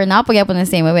gamay per na, pagyapon na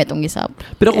same way, itong gisap.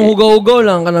 Pero kung hugaw-hugaw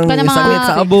lang, kanang Kanang isangit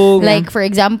sa abog. like, for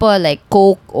example, like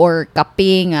Coke or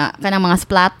kape nga, kanang mga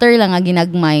splatter lang nga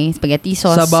ginagmay, spaghetti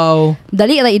sauce. sabaw.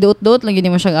 Dali, idot-dot lang yun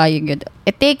mo siya ayog yun.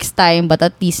 It takes time, but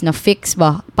at least na-fix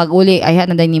ba? Pag uli, ay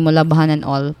na dahil mo labahan and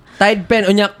all. Tide pen,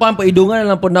 unyak pa, paidungan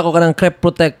na lang po na ako kanang crepe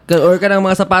protect or kanang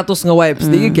mga sapatos nga wipes.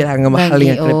 Di kailangan nga mahal Lagi,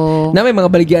 nga crepe. oh. Na may mga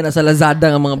baligyan na sa Lazada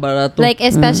nga mga barato. Like,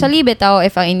 especially bitaw,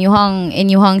 if ang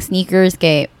inyuhang sneakers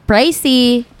kay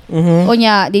pricey,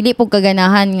 unya, dili po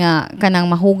kaganahan nga kanang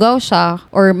mahugaw siya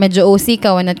or medyo OC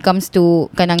ka when it comes to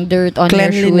kanang dirt on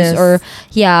your Cleanliness. shoes or,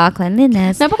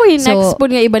 cleanliness. Napa ko yung So, next po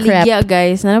nga ibaligya,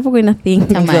 guys. Napa ko yung na-think.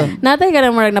 Naman. Natay ka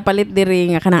na marag napalit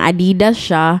diri nga kanang Adidas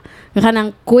siya. Nga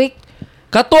kanang quick.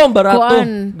 Kato ang barato.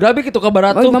 Kuan. Grabe kito ka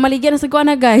barato. Oy, mamaligya na sa kuha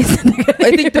na, guys.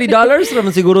 I think $3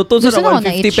 naman siguro to. Gusto Sa na ko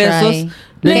na 150 i-try. pesos.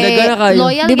 Lindaga na kayo.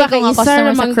 Loyal Di ba kay ko nga kay isa customer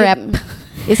sa ramang- crepe.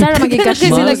 Isa na magikas Kasi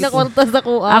Mas. sila kwarta sa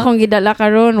kuha. Akong gidala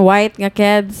karon white nga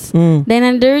kids. Then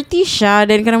ang dirty siya,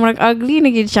 then kanang marag ugly na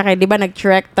gid siya kay di ba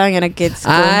nag-trek ta nga nag-kids ko.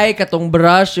 Ay, katong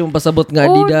brush, yung pasabot nga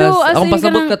Oh, Adidas. do, as Akong in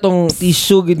pasabot kanang- katong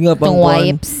tissue, gid nga pang Itong kuan.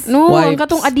 wipes. No, ang Wipes.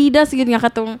 katong Adidas gid nga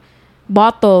katong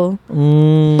bottle.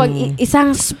 Pag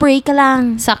isang spray ka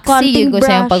lang. Saksi konting yun ko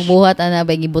sa brush. pagbuhat ana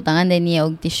ba gibutangan din niya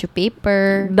og tissue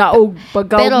paper. Daog.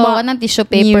 Pagka Pero kanang tissue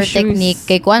paper new shoes. technique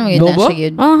kay kuan mo yun No na ba? siya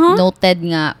yun. Uh-huh. Noted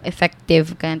nga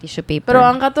effective kanang tissue paper. Pero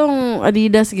ang katong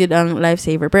Adidas gid ang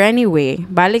lifesaver. Pero anyway,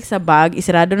 balik sa bag,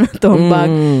 isirado na to ang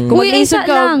bag. Kung Uy, maglisod isa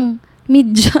lang.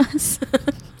 Medyas.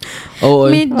 Oo.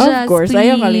 Medyas, Of course, please.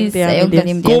 ayaw kalimti ang Ayaw medyas.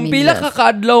 kalimti ang Kung pila medyas. ka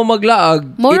kaadlaw maglaag,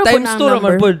 Moro po i-times na ang 2 naman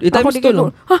number. po. Ako I-times di 2 ko- lang.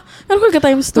 Ha? Ano ko ka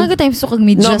times 2? Mga times to kag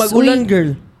medyas. Na mag-ulan, Uy.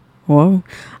 girl. Wow.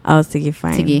 Oh, sige,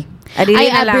 fine. Sige. Adili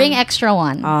na lang. bring extra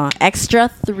one. Extra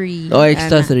 3. Oh,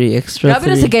 extra 3. Extra 3. Grabe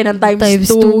na sige ng times Times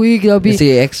 2. 2. Uy, grabe.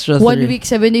 Sige, extra 3. 1 week,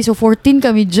 7 days. So, 14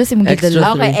 kami just imong Extra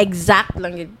gidala. Okay, three. exact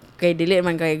lang yun. Kay dili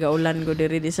man kay gaulan ko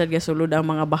diri di sad gasulod ang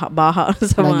mga baha-baha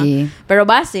sa Lagi. mga. Pero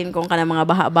basin kung kana mga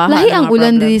baha-baha. Lahi na ang mga ulan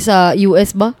problem. diri sa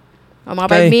US ba? Mga 5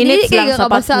 Ay. minutes Dili lang kay sapat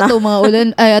kabasa na. ato mga ulan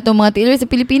ay ato mga tiloy sa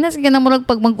Pilipinas kaya na murag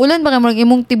pag mag-ulan baka murag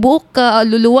imong tibuok ka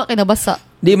luluwa kay nabasa.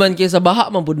 Di man kay sa baha,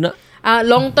 mabud na.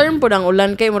 Long term po ang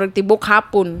ulan kay murag tibok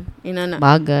hapon inana.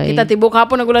 Bagay. Kita tibok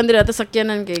hapon nagulan diri ato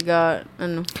sakyanan kay ga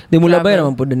ano. Di mo labay Grabe.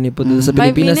 naman po din po sa 5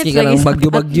 Pilipinas. minutes Kaya lagi ng sa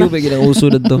bagyo-bagyo. Kaya kinang uso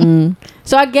na to.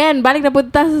 So again, balik na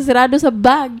punta sa sirado sa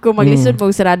bag. Kung maglisod mo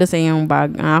sirado sa iyong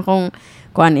bag. Ang akong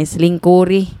kuan is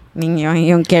lingkuri ninyo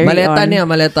yung carry Maleta on. niya,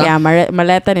 maleta. Yeah,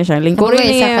 maleta niya siya. Lingkuri Ako, niya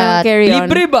isa yung ka- carry on.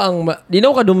 Libre ba ang... Di na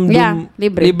ako kadumdum. Yeah,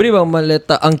 libre. ba ang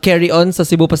maleta? Ang carry-on sa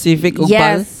Cebu Pacific o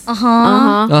PAL? Yes. Aha.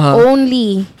 Aha.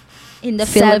 Only In the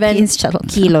 7 Philippines, charot.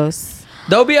 kilos.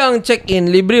 Daw ba ang check-in?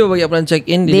 Libre ba ang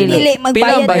check-in? Dili, na. magbayad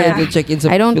Pila ang bayad na. yung check-in sa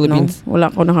I don't Philippines? know. Wala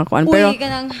ko nakakuan. Uy, Pero,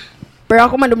 kanang... pero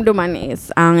ako madumduman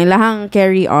is, ang ilahang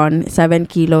carry on, 7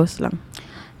 kilos lang.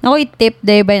 Ako i-tip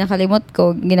day by nakalimot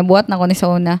ko ginabuhat na ko ni sa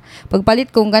una pagpalit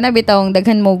kong kana bitawng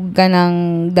daghan mo ganang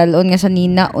dalon nga sa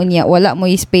nina unya wala mo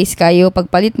space kayo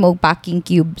pagpalit mo og packing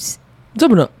cubes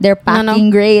Sabi na. they're packing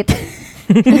great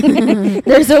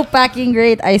they're so packing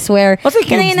great I swear Kasi cubes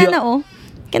kanay di- nana oh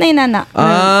kanay nana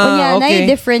Ah, unya okay. na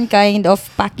different kind of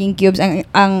packing cubes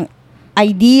ang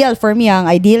ideal for me ang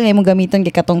ideal nga mo gamiton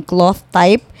kay katong cloth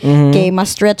type kay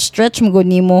mas stretch mo gud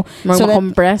nimo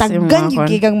Mag-compress yung taggan mga yung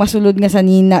kon. kang masulod nga sa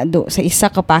nina do sa isa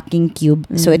ka packing cube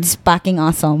so it's packing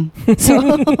awesome so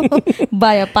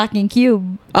buy a packing cube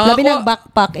labi ako- ng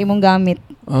backpack imong gamit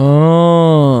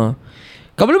Ah.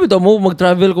 Kabalo bitaw mo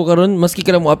mag-travel ko karon maski ka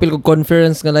lang mo appeal ko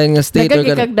conference nga lain nga state or Daghan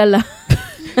ganun. kagdala.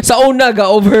 Sa una ga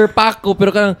overpack ko pero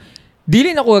kanang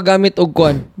dili na ko gagamit og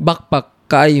kuan backpack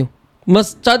kaayo.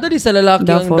 Mas tsada di sa lalaki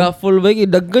ang Duffel. duffel bag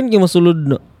daghan kay masulod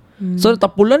na. So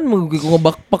tapulan mo ko nga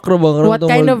backpack ra ba What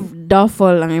kind of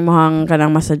duffel ang imong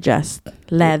kanang masuggest?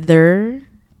 Leather?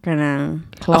 Kanang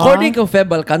cloth? According kang Feb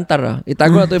Alcantara,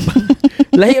 itago na to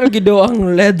lahi ra gid daw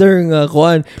ang leather nga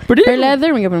kuan. Pero Pero leather,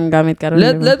 may gamit ka rin.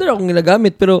 leather akong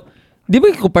ginagamit pero di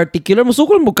ba ko particular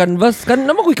musukol mo canvas kan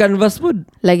naman ko canvas pod.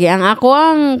 Lagi, ang ako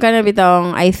ang kanang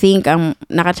bitawng, I think, ang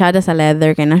nakatsada sa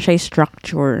leather, kaya na siya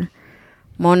structure.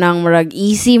 Mo nang murag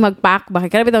easy mag-pack. Bakit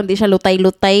kanang bitawng, di siya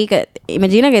lutay-lutay.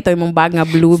 Imagine na ito yung bag nga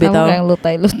blue, sa bitaw. kang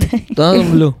lutay-lutay Tanong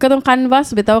blue. Katong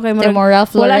canvas, bitaw, kay Yung murag,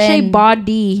 Ralph wala Lauren. siya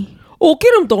body.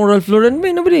 Okay ram tong Ralph Lauren may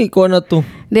nabili ko na to.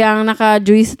 Di, ang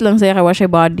naka-juice lang siya, kaya wala siya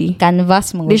body.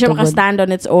 canvas mo Di siya maka-stand on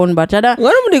its own, but siya Nga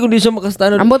naman di ko di siya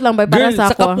makastano. Ambot lang ba para Girl, sa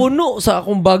sa ako? kapuno sa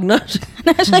akong bag na.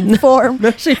 form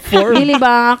na siya form. Dili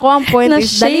ba ako ang point Na is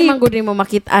dali shape. man gud mo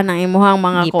makita ang imuhang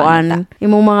mga Di kuan,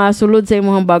 imong mga sulod sa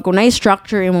imong bag kung nay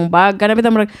structure imong bag. Kana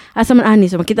bitaw murag asa man ani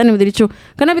so makita nimo diretso.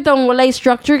 Kana bitaw walay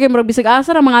structure kay murag bisag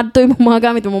asa ra mga adto imong mga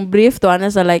gamit imong brief to ana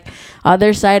sa like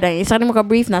other side. Ang isa nimo ka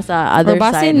brief nasa other or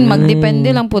basin side. magdepende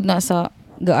lang pud na sa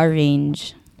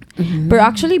ga-arrange pero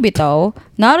actually bitaw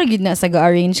naragid na sa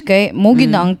ga-arrange kay mo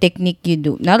gid na ang technique you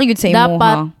do naragid sa imo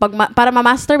Dapat ha pag para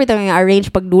ma-master bitaw yung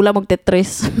arrange pag dula mo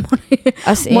tetris.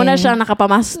 As in, Mo na siya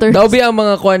nakapamaster. Daw biya ang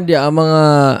mga kuan dia, ang mga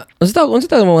unsa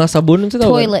tawag mga sabon, unsa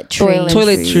tawag? toiletries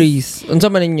Toiletries. Unsa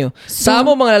man ninyo? Sa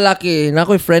amo mga lalaki, na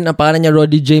ako'y friend ang pangalan niya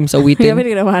Roddy James awitin.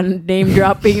 Kami naman name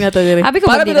dropping na to dire. abi ko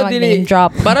Para di bitaw na dili name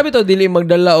drop Para bitaw dili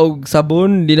magdala og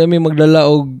sabon, di namin magdala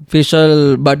og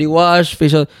facial body wash,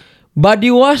 facial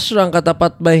body wash rang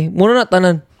katapat bay. Muna na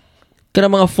tanan. Kana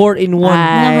mga 4-in-1. Ay,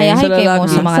 nahayahay kay mo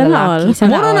sa mga Sana lalaki all. sana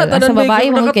Mura all na Ang tanan sa babae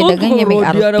mo kay dagan niya may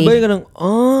Roddy na bay arte kanang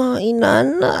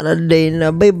inana na day na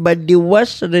bay body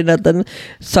wash rin na tanan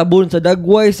sabon sa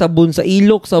dagway, sabon sa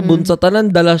ilok, sabon sa tanan,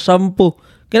 dala shampoo.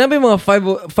 Kana bay mga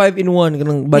 5-in-1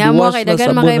 kanang body Nga mo wash kay na dagan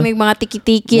sabon. man kay may mga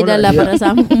tiki-tiki Mura, dala yeah. para sa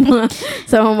among mga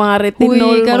sa mga retinol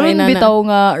uy karon mga inana. bitaw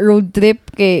nga road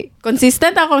trip kay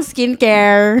Consistent akong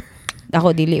skincare.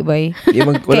 ako dili bay Di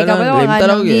mag wala na blame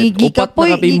talaga eh. Upat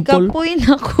na ka-pimple. Gikapoy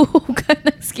na ko ka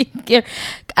ng skincare.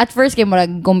 At first, kay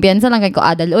marag kumpiyansa lang kay ko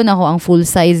adalon ako ang full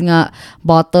size nga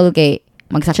bottle kay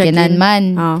magsakyanan Check-in. man.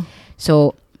 Oh.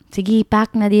 So, sige,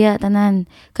 pack na diya, tanan.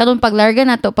 Karon paglarga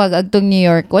na to, pag agtong New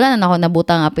York, wala na ako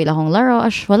nabutang apil akong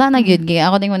larosh. Wala na gyud kaya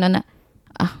ako tingin na,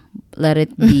 let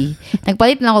it be.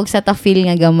 Nagpalit na ako sa feel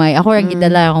nga gamay. Ako rin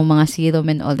gidala akong mga serum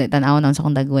and all that. Tanaw na sa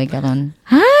akong dagway karon.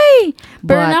 Hi!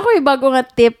 Pero But- na ako bago nga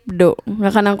tip do.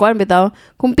 Nga kanang kuan bitaw.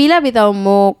 Kung pila bitaw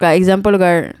mo ka example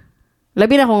lugar.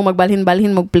 Labi na kung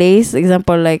magbalhin-balhin mo place.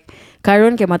 Example like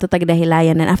karon kay matutag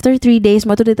dahilayan and after 3 days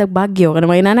matutag Baguio kana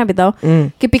mga inana bitaw.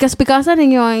 Kay pikas-pikasan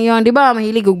yung di ba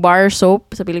mahilig og bar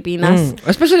soap sa Pilipinas.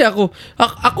 Especially ako.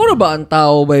 Ako na ba ang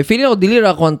tao ba? Feeling ako dili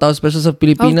ra ako ang tao especially sa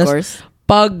Pilipinas. Of course.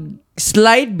 Pag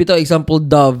slide bitaw example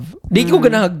Dove. Di ko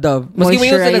ganahag Dove. Maski mo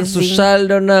yun sa Moisturizing. nag-social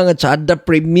daw na nga tsada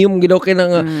premium ginaw kay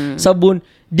nga sabon.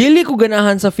 Dili ko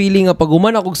ganahan sa feeling nga pag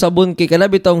human akong sabon kay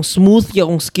kalabi tong smooth kay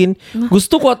akong skin.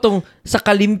 Gusto ko atong sa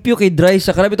kalimpyo kay dry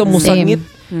sa kalabi tong musangit.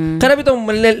 Kalabi tong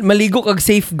maligo kag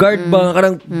safeguard ba nga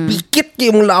kanang pikit kay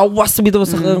imong lawas bitaw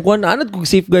sa kuan anad kog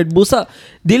safeguard busa.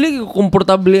 Dili ko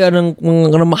komportable anang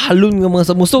mga mahalon nga mga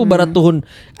sa musto baratuhon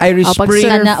Irish Spring.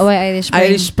 Sana, Irish Spring.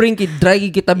 Irish Spring kay dry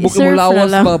kay kitabok I-surf imong lawas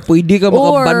na lang. ba pwede ka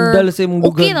makabandal sa imong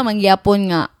okay dugan. naman gyapon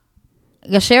nga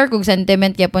ga-share kog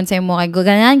sentiment gyapon sa imo kay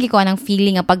ganahan ko anang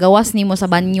feeling nga pagawas nimo sa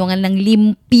banyo nga nang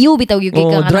limpyo bitaw gyud kay Oh,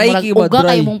 ka dry nga kay ba, uga dry.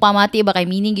 kay mong pamati ba kay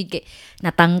meaning gyud kay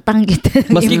natangtang gyud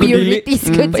Maski ko dili.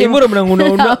 Imo ra man ang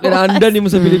una-una kinaanda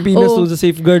nimo sa Pilipinas Oo. so sa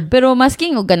safeguard. Pero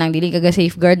maski og ganang dili ka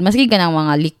safeguard, maski ganang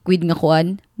mga liquid nga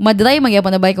kuan, madry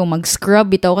magyapon na ba kung mag-scrub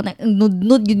bitaw ka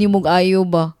nudnud gyud nimo ayo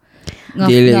ba. Nga,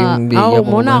 Dili nga- yung Ako,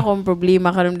 muna akong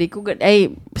problema karon di ko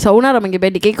ay sa una ra man gyud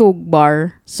di kay ko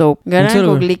bar soap. Ganan Unsa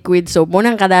ko ra? liquid soap.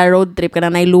 Muna kada road trip kana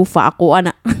nay lufa ako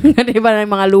ana. Di ba na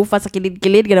mga lufa sa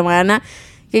kilid-kilid kana mga ana.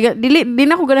 Kaya di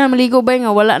na ko ganahan maligo ba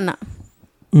nga wala na.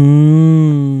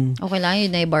 Okay lang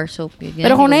yun na bar soap yun.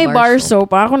 Pero kung na bar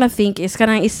soap, ang ako na think is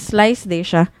kanang is-slice day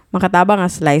siya. Makataba nga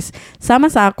slice.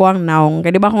 Sama sa ako ang naong.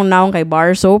 Kaya di ba kung naong kay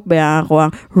bar soap, ba ako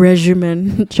ang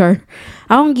regimen. Char.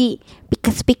 Akong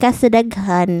Pikas-pikas sa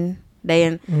daghan.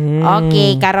 dayon.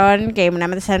 Okay, karon kay mo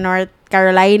naman sa North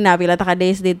Carolina, pila ta ka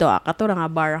days dito. Kato ra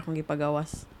nga bar akong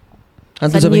gipagawas.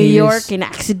 Anto Sa New Bahilis. York,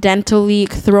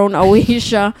 kina-accidentally thrown away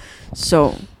siya.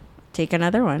 So, take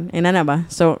another one. Ina na ba?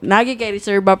 So, nagi kay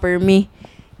reserva per me.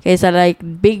 Kaysa like,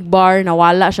 big bar,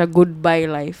 nawala siya, goodbye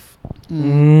life.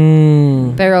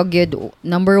 Pero good,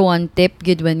 number one tip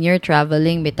good when you're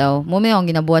traveling bitaw. Mo may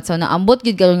akong ginabuhat sa naambot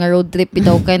good karon nga road trip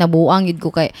bitaw kay nabuang good ko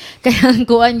kay ang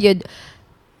kuan good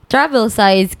travel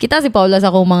size. Kita si Paula sa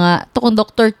akong mga tukong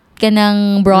doktor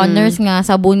kanang bronzers nga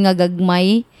sabon nga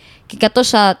gagmay. Kikato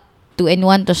siya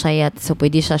 2-in-1 to siya yat. So,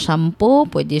 pwede siya shampoo,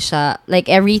 pwede siya, like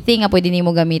everything nga pwede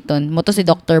nimo gamiton. Mo to si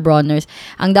Dr. Bronner's.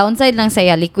 Ang downside lang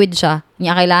saya, liquid siya.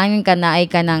 Nya kailangan ka na ay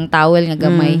ka ng towel nga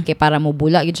gamay kay para mo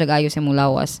bula gid siya gayo sa imong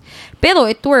lawas. Pero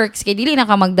it works kay dili na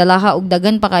ka magdala ka og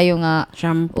dagan pa kayo nga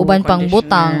Shampoo, uban pang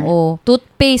butang o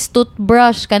toothpaste,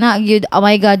 toothbrush kana gyud. Oh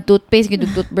my god, toothpaste gyud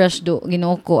ug toothbrush do.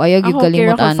 Ginoo ko ayaw gyud Ako, care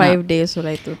kalimot ako ana. 5 days wala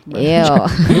toothbrush. Ew.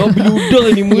 Yo, biluda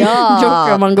ni mo. Joke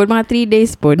ka, manggod mga 3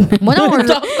 days po. Mo na akong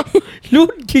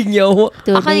Ludi niya ako.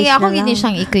 ako gini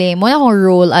siyang i-claim. Mo na akong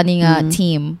role ani nga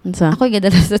team. Unsa? Ako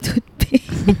gadala sa toothpaste.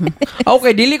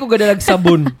 Okay, dili ko gadalag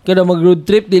sabon. Kada mag road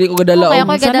trip, dili ko gadala Okay, og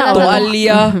ako gadala sa-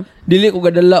 toalya, dili ko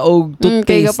gadala og Kaya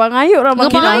toothpaste. pangayo ra Nga man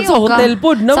pangayo. Kailangan sa hotel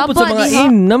pod, naman pod sa Saba, mga di ba?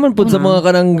 naman pod sa mga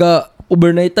kanangga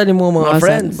overnightan ni mga Mga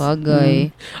friends. Bagay.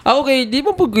 Okay, di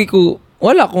ba pag ko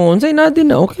wala kung unsay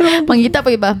natin na okay lang. Pangita pa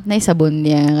iba, nay sabon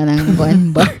niya kanang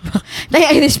kuan bar.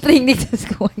 Nay Irish Spring dito sa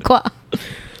kuan.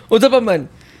 Unsa pa man?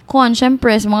 Kuan,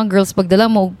 syempre, sa mga girls, pagdala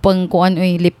mo, pang kuan,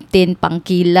 lip tint, pang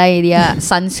kilay, diya,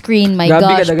 sunscreen, my Grabe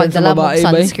gosh, ka, dagan pagdala sa mo, babae, bay.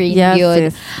 sunscreen, Yes, yun.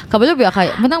 yes. Kabalo, biya,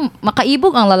 kay, manang,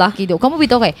 makaibog ang lalaki do. Kamu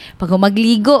bitaw kay, pag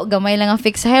magligo, gamay lang ang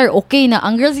fix hair, okay na.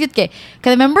 Ang girls yun kay,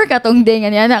 remember ka tong day,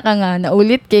 nga niya na ka nga,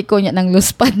 naulit kay ko niya, nang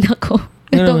luspad na ko.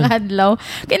 Itong adlaw.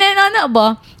 Kinanana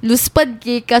ba, luspad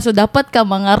kay ka, so dapat ka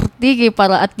mangarti kay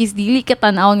para at least dili ka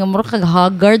tanawon nga mura kag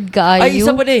haggard ka ayo. Ay,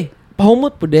 isa pa de.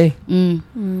 Pahumot po de.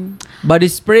 Body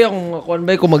spray akong kuan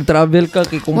bay kung mag-travel ka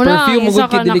kay kung Muna, perfume isa magud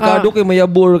kay ka delikado kay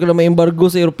mayabo or ka na may embargo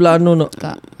sa eroplano no.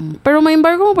 Pero may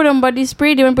embargo mo pa ng body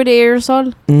spray, di man pwede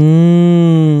aerosol.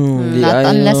 Not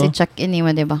unless i-check in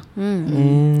mo, diba?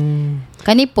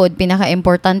 Kanipod,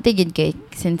 pinaka-importante gid kay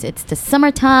since it's the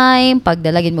summertime,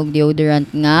 pagdalagin mo deodorant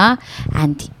nga,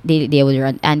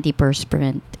 deodorant,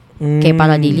 antiperspirant. Kay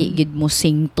para dili gid mo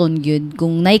sington gyud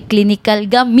kung nay clinical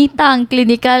gamita ang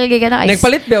clinical kay kana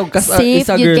Nagpalit ba og safe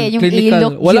isa yun girl kay yung clinical.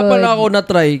 ilok Wala pa yun. na ako na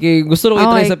try kay gusto ko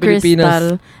i-try sa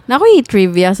Pilipinas. Nakoy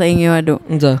trivia sa inyo ado.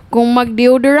 Unsa? Kung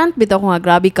mag-deodorant bitaw ko nga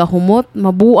grabe ka humot,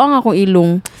 mabuang akong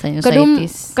ilong.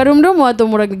 sinusitis. Kadumdum mo ato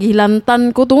murag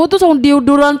naghilantan ko tungod to sa akong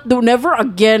deodorant do never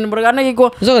again. Murag ana ko.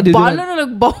 Unsa ka deodorant? Bala na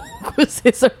nagbaw ko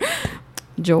sister.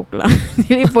 Joke lang.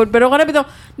 Dili pod pero kana bitaw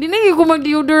di na ko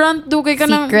mag-deodorant do kay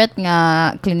kanang Secret nga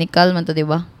clinical man to, di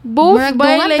ba? both Murag by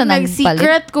dungan like ta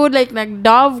nag-secret ko like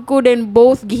nag-dove ko then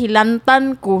both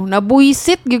gihilantan ko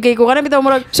nabuisit gyud kay ko kana bitaw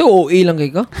murag So OA lang kay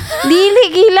ka? dili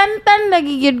gihilantan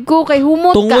lagi gyud ko kay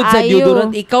humot Tungod sa kaayo.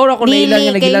 deodorant, ikaw ra ko na Dili, ilang nga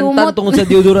kay nagilantan humot. tungod sa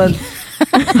deodorant.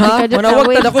 Ha? Kadot Manawag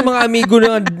away. ta ako mga amigo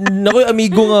nga nakoy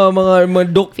amigo nga mga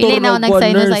doktor Pili na ako na kuan,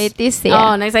 nurse. nag-sinusitis eh.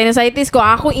 Oh, nag-sinusitis ko.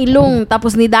 Ako ilong.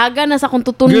 Tapos nidaga na sa kong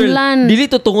Girl, tutunulan. dili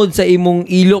to tungod sa imong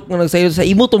ilok nga nagsayo sa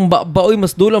imo tong ba oy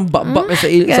mas dulang ba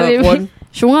kay sa kuan.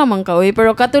 Siya nga man ka, uy.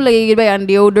 Pero kato lagi gid ba ang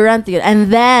deodorant yun. And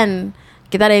then,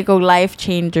 kita rin ko life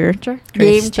changer.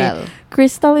 Game changer.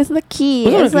 Crystal is the key.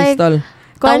 Ano It's like, kristal?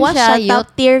 kuwan Tawas siya, siya, top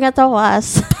tier nga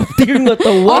tawas. Tier nga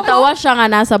to. Oh, tawa siya nga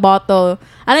nasa bottle.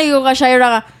 Ano yung ka siya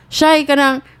nga, siya ka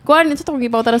nang, kuwan, ito itong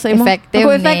gipaw tara sa imo. Effective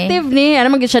Ako, ni. effective ni. Ano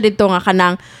magiging siya dito nga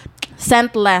kanang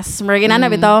scentless. Maragin na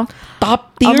bitaw.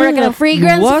 Top Oh, tier. mura ka nga. na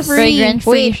fragrance Was? free.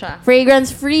 Fragrance-free Wait, siya.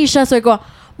 Fragrance-free siya. So, ko,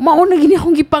 mauna gini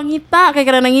akong gipangita. Kaya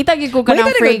ka na nangita, gid ko ka ng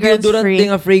May fragrance-free. free.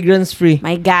 Nga fragrance free.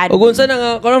 My God. O kung saan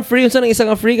nga, kanang free, unsa nang isa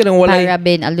nga free kanang walay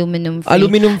Paraben, aluminum free.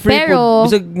 aluminum free. Pero,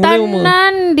 Bisag mo yung mga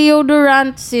Tanan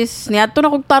deodorant sis. Niyato na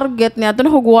kong Target, niyato na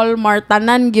kong Walmart.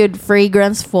 Tanan gyud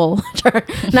fragrance full.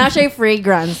 Na siya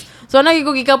fragrance. So, nagig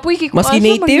ko gikapoy. Maski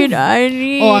native?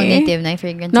 oh, ang native na yung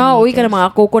fragrance. No, uwi ka na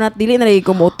mga coconut dili na rin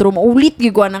ko motro maulit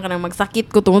giguan ka nang magsakit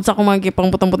ko tungod sa akong mga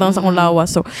gipang-putang-putang sa akong lawas.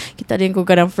 So kita din ko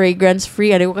ka ng fragrance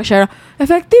free ano ko ka siya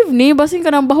effective ni basin ka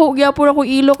nang baho gyapon ako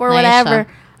ilok or Nice whatever.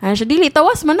 Ano siya dili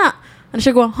tawas man na. Ano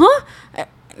siya ko,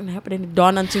 Ano pa rin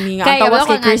donan to me nga Kaya ang tawas wala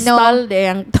kay kang Crystal de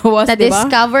ang tawas di ba?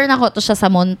 Na-discover na ko to siya sa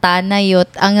Montana yut.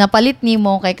 Ang napalit ni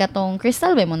mo kay katong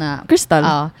Crystal ba mo na? Crystal.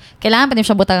 Oo. Kailangan pa din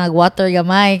siya butang ng water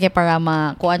gamay kay para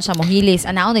makuan siya mo hilis.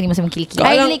 Anaon na di mo sa mong kilikili.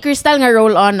 Ay dili Crystal nga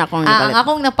roll on akong Ang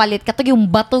akong napalit katong yung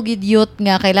bato gid yut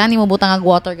nga kailangan nimo butang ng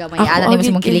water gamay. Ako, Ana di mo sa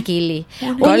gid mong kay- kilikili.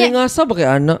 Kali nga sa ba kay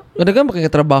ana? Kadagan ba kay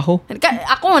trabaho?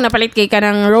 Ako napalit kay ka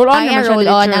ng roll on Ay, naman siya roll dili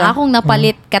on. sure. Ang akong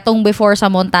napalit katong before sa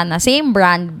Montana, same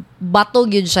brand, bato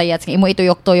gyud siya yat. Imo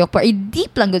ituyok-tuyok pero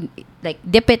i-deep lang gyud, like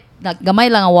dip it, gamay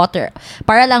lang ang water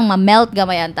para lang ma-melt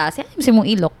gamay ang taas. Yan yung mong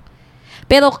ilok.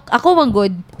 Pero ako man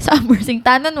good sa immersing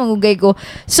tanan mangugay ko.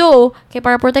 So, kay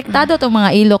para protektado tong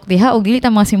mga ilok diha ug dili ta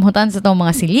mga simutan sa tong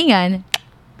mga silingan.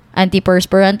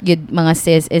 Antiperspirant gyud mga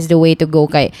sis is the way to go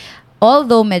kay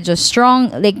although medyo strong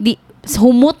like di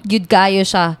humot gyud kayo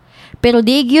siya. Pero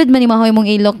di gyud man imahoy mong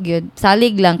ilok gyud.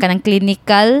 Salig lang kanang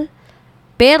clinical.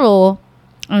 Pero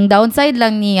ang downside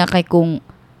lang niya kay kung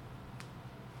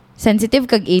sensitive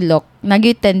kag ilok,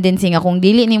 nagyoy tendency nga kung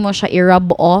dili nimo siya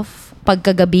i-rub off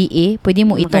pagkagabi pwede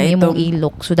mo itong Makaitom. imong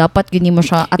ilok. So dapat gyud nimo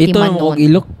siya Ito atiman ang og noon.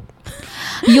 ilok.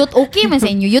 Yut okay man sa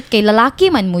inyo yut kay lalaki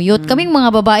man mo yut. Kaming mga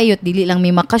babae yut dili lang may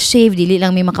maka-shave, dili lang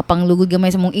may makapanglugod gamay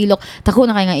sa mong ilok. Tako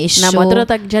na kay nga issue. na mo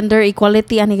tag gender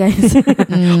equality ani guys.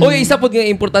 Oy, isa pod nga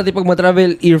importante pag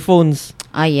ma-travel earphones.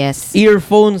 Ah yes.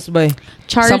 Earphones ba?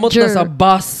 Charger. Samot na sa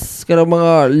bus, kanang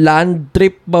mga land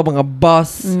trip ba, mga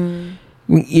bus.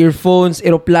 Yung earphones,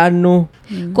 eroplano,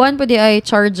 Kuan pwede ay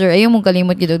charger. Ayaw mong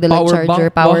kalimot gid og dala Power charger, bank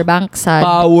ba? power bank sad.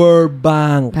 power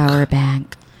bank. Power bank.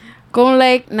 Kung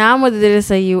like na mo dili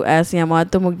sa US nga mo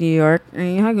ato mag New York,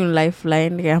 ay yung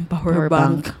lifeline kaya ang power, Power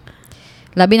bank.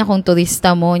 Labi na kung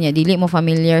turista mo niya, dili mo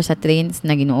familiar sa trains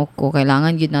na ginuok ko.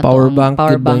 Kailangan yun na Power to ang bank,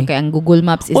 power good bank. boy. Kaya ang Google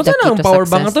Maps is O the saan key ang to power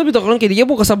bank? success. Ito, bito ko lang, kaya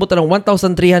mo kasabot ng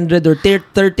 1,300 or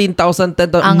 13,000,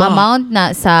 10,000. Ang amount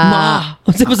na sa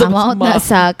Ang amount na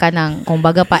sa kanang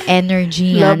kumbaga pa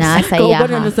energy nga Loves. na sa Ikaw ba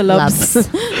iya. na sa loves?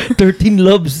 13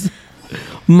 loves.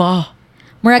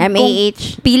 Murag kung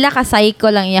MAH. pila ka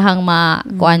cycle lang iyahang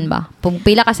kuan ba? Kung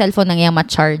pila ka cellphone lang iyang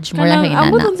ma-charge, mura Kanang lang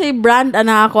amo inana. tong say brand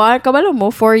ana ako. Kabalo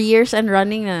mo 4 years and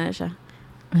running na siya.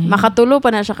 Makatulo pa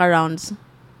na siya ka rounds.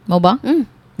 Mo ba?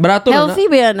 Barato na na. Healthy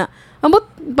ba yan na? Ambot,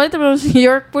 balik tayo sa New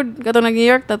York food. Katong nag-New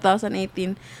York,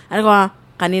 2018. Ano ko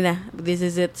kanina, this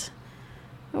is it.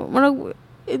 Marag,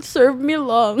 it served me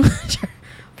long.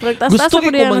 Gusto ko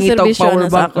mangitaw power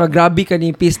bank nga grabe ka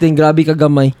nipis din grabe ka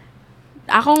gamay.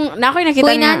 Ako'y nakita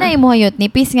Kung inanay mo hayot,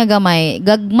 nipis nga gamay,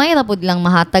 gagmay rapod lang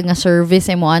mahatag nga service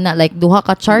mo ana like duha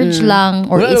ka charge lang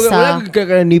or Wala isa.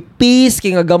 ka nipis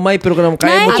kay nga gamay pero kanang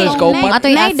kaya mo Nay, charge ka nay, upat.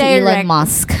 Ato'y Nay, si Elon direct.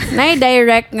 Musk. Nay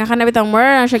direct nga kanabit ang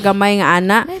mura na siya gamay nga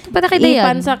ana. Ito pa na kay Dayan.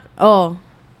 Ipan sa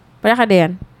Para ka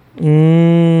diyan.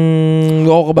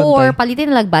 Wako ka bantay. Or palitin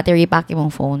na lang battery pack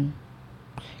imong phone.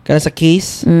 Kana sa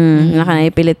case. Naka na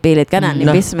ipilit-pilit ka na.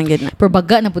 Na. Nipis man gid na. Pero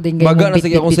baga na po din Baga na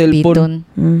sige akong cellphone.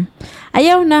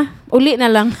 Ayaw na. Uli na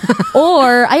lang.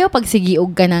 Or ayaw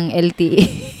pagsigiog ka ng LTE.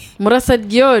 Mura sad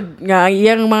gyud nga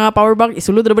iyang mga power bank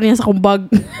isulod ra ba niya sa akong bag.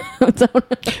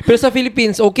 Pero sa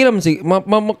Philippines, okay naman sige.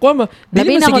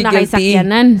 Labi na ako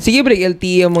nakaisakyanan. Sige break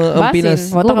LTE ang mga ang Pinas.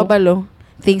 Wata ka balo.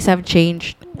 Things have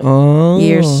changed Oh.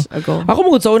 years ago. Ako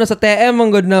magud sa una sa TM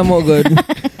ang good na mo good.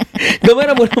 Gamay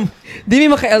na mo. Di mi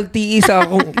maka LTE sa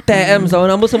akong TM sa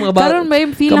una mo sa mga Karon may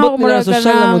feel na ako murag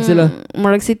social na mo sila.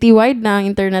 murag citywide na ang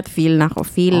internet feel na ako.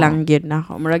 Feel lang gyud na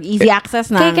ako. Murag easy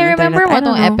access na. Kaya remember mo internet. I don't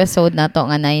tong know. episode na to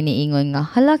nga nay ni Ingon nga.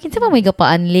 Hala, kinsa ba may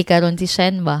gapaanli karon si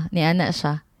Shen ba? Ni ana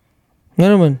siya. Nga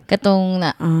naman. Katong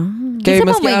na Kaya kinsa ba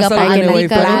maski may asa gapaanli ka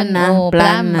karon? plan na, Oh, plan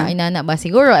plan na. na. Inana ba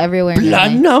siguro everywhere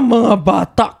Plan na. na mga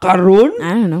bata karon.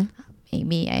 I don't know.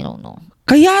 Maybe I don't know.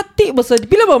 Kayati basta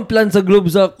pila ba ang plan sa Globe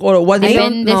sa 18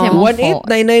 Depende sa mga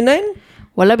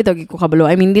 18999? Wala bitaw gid ko kabalo.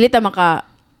 I mean dili ta maka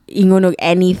ingon og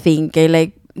anything kay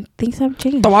like things have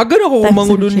changed. Tawagan ako kung Times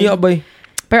mangudon have niya bay.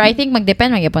 Pero I think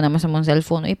magdepend magyapon naman sa mong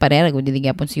cellphone. Uy, parera gud dili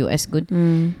gyapon sa US good.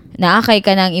 Mm. Naakay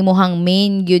ka ng imuhang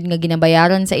main gyud nga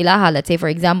ginabayaran sa ilaha. Let's say for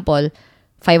example,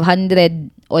 500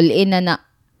 all in na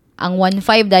ang 1.5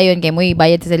 dayon kay mo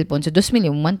ibayad sa cellphone so 2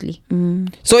 million monthly.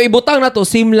 So ibutang na to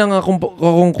sim lang akong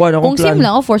kuan akong Kung plan. sim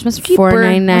lang of course mas cheaper,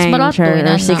 mas 499 barato sure, inana.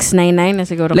 or 699 na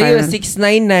siguro Lagi na karon.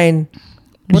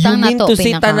 699. Butang You na mean to, to say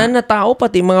pinaka- tanan na tao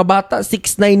pati mga bata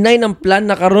 699 ang plan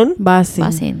na karon? Basin.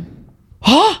 Basin.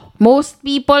 Ha? Most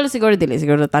people siguro dili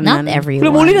siguro tanan. Not Wala everyone.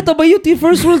 muli na tabayot yung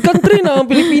first world country na ang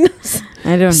Pilipinas.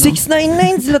 I don't know.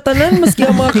 699 sila tanan maski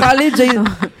ang mga college ay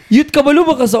youth kabalo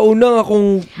ba ka sa una nga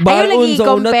kung Ayaw baron lagi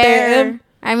sa una TM. compare.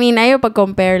 I mean, ayaw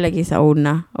pag-compare lagi sa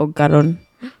una o karon.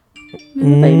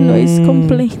 Ano tayo noise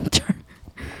complaint?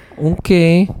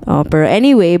 Okay. Oh, pero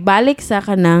anyway, balik sa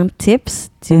kanang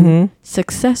tips to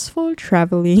successful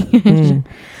traveling.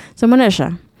 So, muna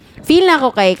siya. Feel na ako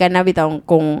kay kanabitaw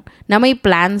kung na may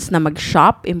plans na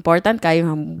mag-shop, important kayo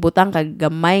butang kag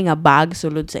gamay nga bag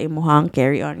sulod sa imuhang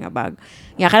carry-on nga bag.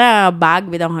 Nga kana bag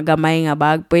bitaw nga gamay nga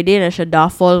bag, pwede na siya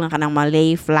duffel nga kanang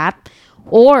malay flat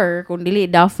or kung dili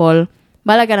duffel,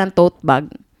 bala ka ng tote bag.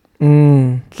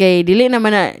 Kay dili naman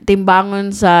na timbangon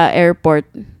sa airport.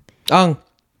 Ang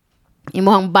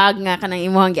Imuhang bag nga kanang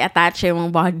imuhang gi-attach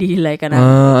imong body like kanang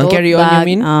ang tote carry-on bag. you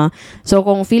mean? So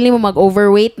kung feeling mo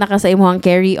mag-overweight na ka sa imuhang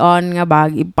carry-on nga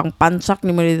bag, ipang-pansak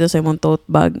nimo dito sa imong tote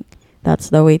bag.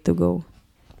 That's the way to go.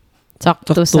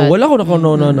 Sakto sakto. sa Wala ko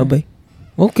na bay.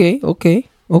 Okay.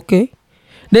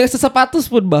 Dahil sa sapatos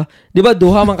po ba? Di ba,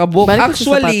 duha man kabuk. Balik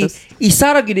ko sa Actually, sapatos. isa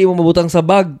ra gid mo mabutang sa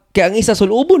bag. Kaya ang isa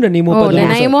sulubon na nimo pa Oh, doon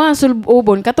na sa... imo ang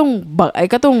sulubon katong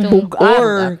bugan.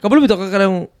 Or, kabalo bitaw ka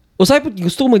kanang... Usay po,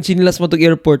 gusto ko mag-chinilas mo itong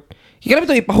airport. Kaya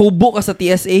bitaw, ipahubo ka sa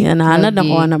TSA. Yan nahanad na Lagi.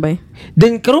 ko na ba?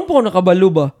 Then, karon po ako nakabalo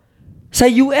ba? Sa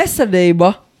US na day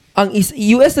ba?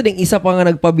 US na ding isa pa nga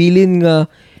nagpabilin nga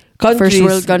countries.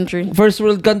 First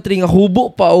world country nga hubo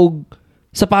pa og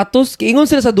sapatos. Kaya ingon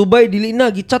sila sa Dubai, dili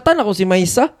na. Gichatan ako si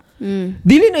Maisa.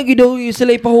 Dili na gidaw sila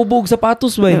ipahubog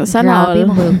sapatos ba? Sana Grabe all.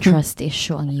 mo yung trust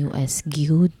issue ang US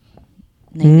good.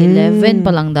 9/11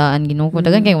 pa lang daan ginuko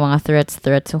dagan kay mga threats.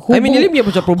 So, I mean, dili niya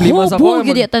po siya problema sa hubo ako.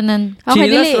 gid tanan. Okay,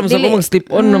 Chinilas dili, naman sa dili. ko mag-slip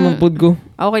on naman po ko.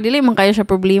 Okay, dili man kaya siya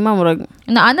problema murag.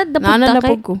 Naanad na Naanad na punta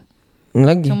kay. pug ko.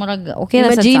 Lagi. So marag okay na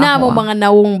sa Imagine mo ako, mga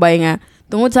nawong bay nga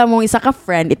tungod sa mong isa ka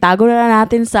friend, itago na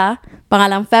natin sa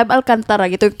pangalang Feb Alcantara.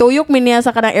 Tuyok mi niya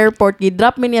sa kanang airport,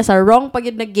 gi-drop mi niya sa wrong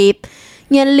pagid na gate.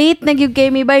 Nga late na gyud kay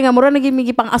mi bay nga mura na gyud mi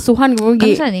gipang-asuhan Ano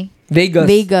siya ni?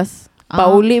 Vegas.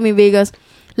 Pauli mi Vegas.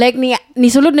 Like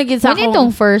nisulod na gyud sa Muna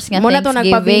itong first nga Muna to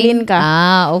nagpabilin Thanksgiving. ka.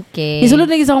 Okay. Nisulod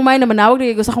na gyud sa akong mind na manawag na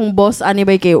gyud ko sa akong boss ani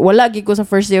bay kay wala gyud ko sa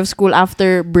first day of school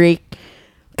after break.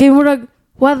 Kay murag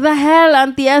what the hell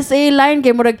ang TSA line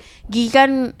kay murag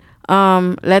gikan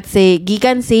let's say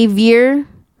gikan Xavier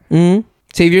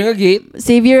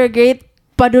Xavier Gate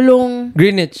padulong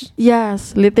Greenwich.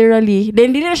 yes literally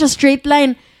then di na siya straight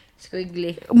line.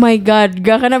 Squiggly. Oh my God,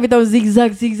 gaka na bitaw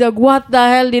zigzag. What the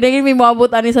hell? Di na yun may maabot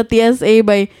ani sa TSA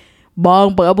bay.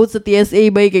 Bang, pag-abot sa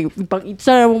TSA bay, kay pang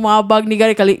itsa na mong mga bag ni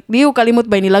gari, di ko kalimot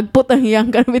bay, nilagpot ang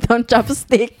hiyang ka na bitaw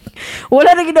chopstick.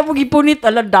 Wala na gina mo gipunit.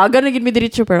 Ala, daga na gid mi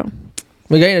diretso pero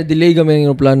Magay na delay kami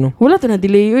ng plano. wala to na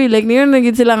delay. Uy, like niyon na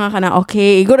gid sila nga kana,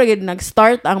 okay, igo na gid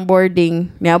nag-start ang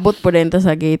boarding. Niabot po din to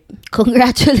sa gate.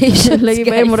 Congratulations, Lagi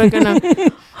ba, guys. murag ka na,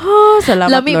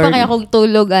 salamat Lami Lord. pa kaya kong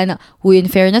tulog, ana. Huy, in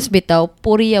fairness, bitaw,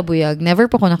 puriya buyag. Never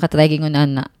pa ko nakatry gingon,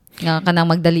 ana. Nga kanang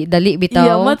magdali-dali, bitaw.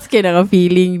 Yeah, mats kaya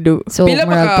naka-feeling do. So, Pila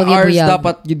murag pa ka hours pagibuyag.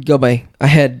 dapat gid gabay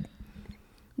ahead?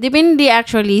 Depende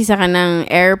actually sa kanang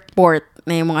airport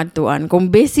na yung mga tuan. Kung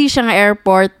busy siya nga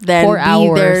airport, then 4 be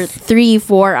there hours.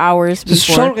 3-4 hours So,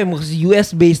 sure before. kayo mo kasi US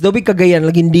based. Daw Cagayan,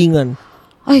 lagindingan.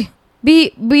 Ay,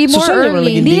 be more So, saan naman early.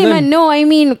 lagi- Hindi Lindingan. man, no. I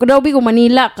mean, daw kung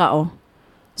Manila ka, oh.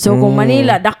 So, kung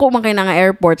Manila, dako man kayo na nga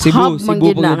airport. Cebu, Hub man Cebu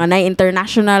gid na, pagod. nga na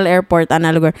international airport,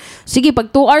 ana lugar. Sige, pag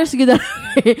 2 hours, gid na.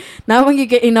 Naman gid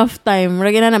kay enough time.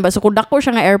 Ragi na ba? So, kung dako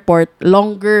siya nga airport,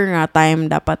 longer nga time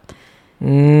dapat.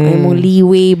 Ay mong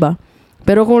leeway ba?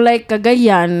 Pero kung like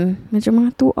Cagayan, medyo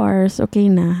mga 2 hours, okay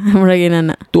na. Ragi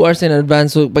na. 2 hours in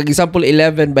advance. So, pag example,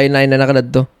 11 by 9 na nakadad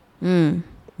to.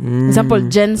 Example,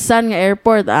 Jensen nga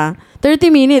airport, 30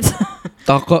 minutes.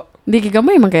 Taka. Hindi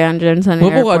kigamay man kaya ang Jensen nga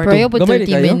Mabuka airport. Pero po Gamay 30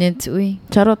 di kayo? minutes, uy.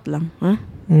 Charot lang, ha?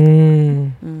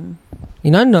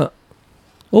 Inana.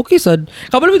 Okay, sad.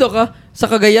 Kabalo bito ka, sa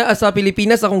sa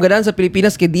Pilipinas, akong ganaan sa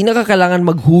Pilipinas, kaya di na ka kailangan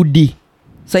mag-hoodie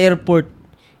sa airport.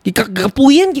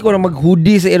 Kikapuyan ko na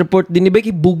mag-hoodie sa airport. Din ba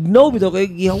bugnaw bito kay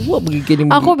gihawa bagay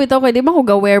Ako bitaw kay di ba ko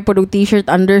ga-wear po og t-shirt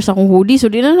under sa akong hoodie, so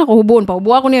di na ako hubon.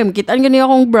 Pagbuha ko niya, kitaan gani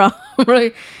akong bra.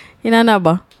 Inana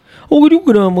ba? Oh, gani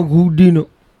ko na mag-hoodie no.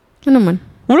 Ano man?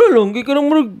 Wala lang, kaya ka nang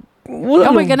wala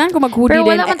Okay, lang. ganan ko mag-hoodie Pero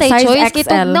din, wala man tayo size choice. Kaya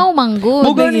XL. tugnaw, manggod.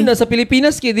 Mo gani na sa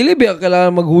Pilipinas kay dili ba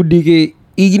kailangan mag-hoodie kay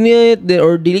ignit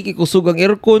or dili kay kusog ang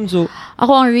aircon so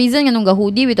Ako ang reason nga nung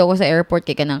ga-hoodie bitaw ko sa airport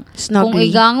kay kanang kung Snuggly.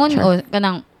 igangon o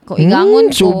kanang kung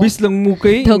igangon ko. showbiz lang mo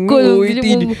kay Dako,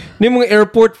 dili mo- ni mga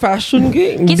airport fashion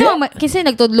kay Kasi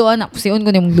nagtudloan ako siyon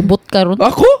ko nimong lubot karon.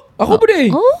 ako ba di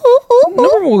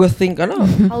never mo ga-think ka na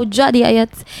How di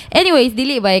ayat. Anyways,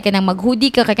 dili ba ka nang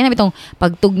mag-hoodie ka kay kanang bitong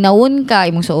pagtugnawon ka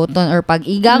imong suoton or pag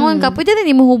igangon ka pwede na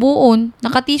nimo hubuon.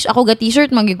 Ako ga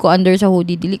t-shirt magig ko under sa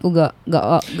hoodie dili ko ga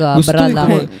gusto bra ko lang.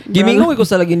 gimingaw ko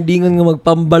sa lagindingan nga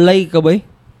magpambalay ka ba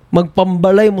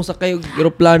magpambalay mo sa kayo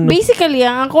eroplano Basically,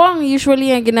 ang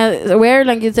usually ang gina-wear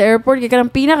lang yun sa airport, kaya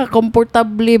kanang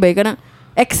pinaka-comfortable ba, kanang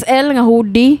XL nga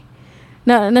hoodie.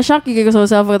 Na-shock yung ko sa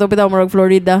usafa ito, pitaw marag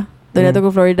Florida. Doon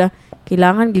ko Florida.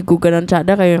 Kailangan giguga ng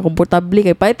tsada, kaya comfortable,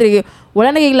 kaya pahit,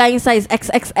 wala naging line size,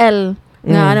 XXL.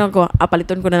 Nga ano ko,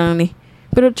 paliton ko na lang ni.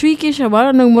 Pero tricky siya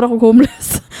ba? Nang mura ko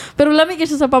homeless. Pero lamig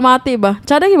siya sa pamati ba?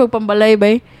 Tsada yung magpambalay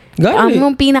ba? Gani.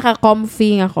 Ang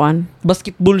pinaka-comfy nga kuan.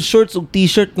 basketball shorts ug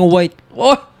t-shirt nga white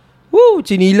woo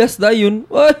chinilas dayon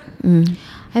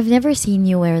I've never seen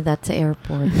you wear that sa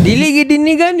airport. dili gid din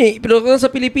ni gani pero kung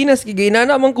sa Pilipinas kay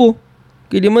ginana man ko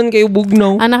kay di man kayo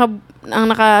bugnaw Ang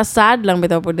naka-sad lang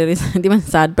bitaw po diri. Hindi man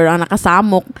sad, pero ang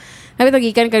nakasamok. Nabitaw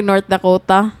gikan kag North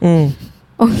Dakota.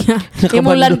 Oh yeah.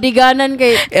 Imong landiganan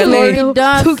kay LA.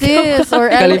 Florida, sis, or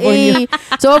California.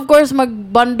 LA. So of course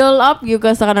mag-bundle up you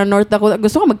ka sa kanang North Dakota.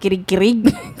 Gusto ko magkirig-kirig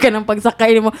kanang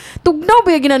pagsakay nimo. Tugnaw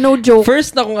ba gina no joke.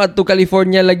 first na kung adto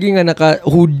California lagi nga naka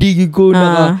hoodie gid ko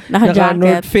naka-jacket.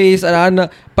 North Face ana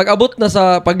pag abot na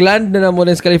sa pagland na mo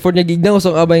sa California gignaw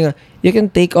so abay nga you can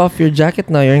take off your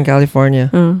jacket now you're in California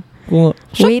kung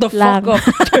shut Wait the lang. fuck up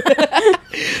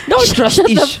no trust Shut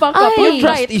the issues fuck up. Ay. You're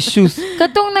right. trust issues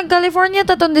Katong nag-California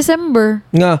tatong December.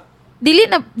 nga Dili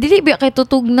ba kay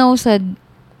tutugnaw sa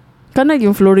Kanag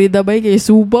yung Florida ba kay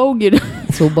Subaw gid.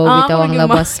 Subaw bitaw ang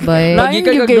labas ba eh. Lain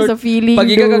yung kay sa feeling. pag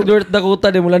ika kag North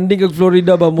Dakota di mo landing kag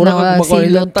Florida ba mura kag makuha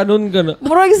silot. ilang tanon ka na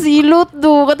Murag silot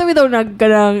do. Katabi daw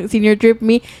nagkanang senior trip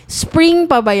me. Spring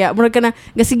pa baya. Murag kana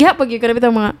gasigha pag yung kanabit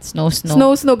ang mga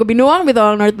snow. Gabinuang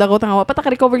bitaw ang North Dakota nga wapata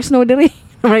ka recover snow diri.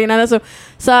 Murag na so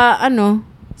sa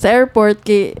sa airport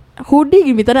kay hoodie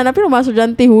gimitan na pero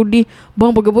masodyante hoodie.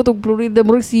 Bang pagabot og Florida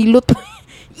murag silot.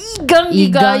 Igang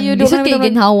gigayo do. Bisod kay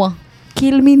ginhawa.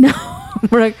 Kill me now.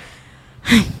 Murag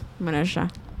ay, mana siya.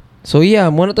 So yeah,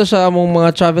 muna to sa among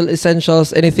mga travel essentials.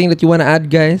 Anything that you wanna add,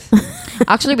 guys?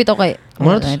 Actually bitaw kay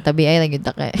What? tabi ay lang yun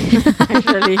ta kay.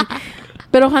 Actually.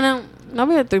 Pero kanang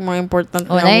nabi ito yung mga important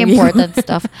Na important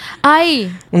stuff. Ay,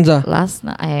 Unsa? last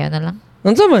na ayaw na lang.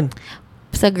 Unsa man?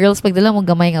 Sa girls pagdala mo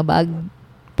gamay nga bag.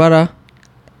 Para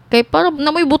Kay para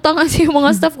na may butangan sa yung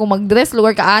mga stuff kung mag-dress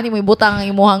lugar ka ani may butang ang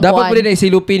imuhang dapat pa rin ay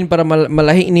silupin para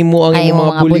malahi ni mo ang ay imong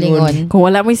mga bulingon. Kung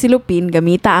wala mo silupin,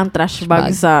 gamita ang trash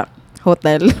bag Bag. sa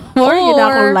hotel. Or yun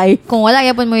ako life. Kung wala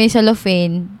yapon mo yung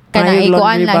cellophane, kana Ay, yung ikuan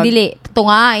laundry lang bag. dili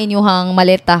tungain yung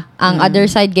maleta. Ang other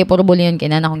side kay puro bulingon kay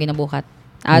nana akong ginabuhat.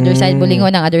 Other side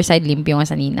bulingon, ang other side limpyo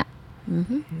nga sa nina.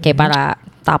 Kay para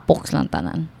tapoks lang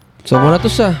tanan. So muna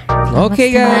to siya.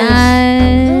 Okay, guys.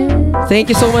 Bye. Thank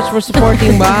you so much for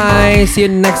supporting. Bye. See you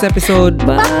in the next episode.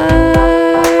 Bye.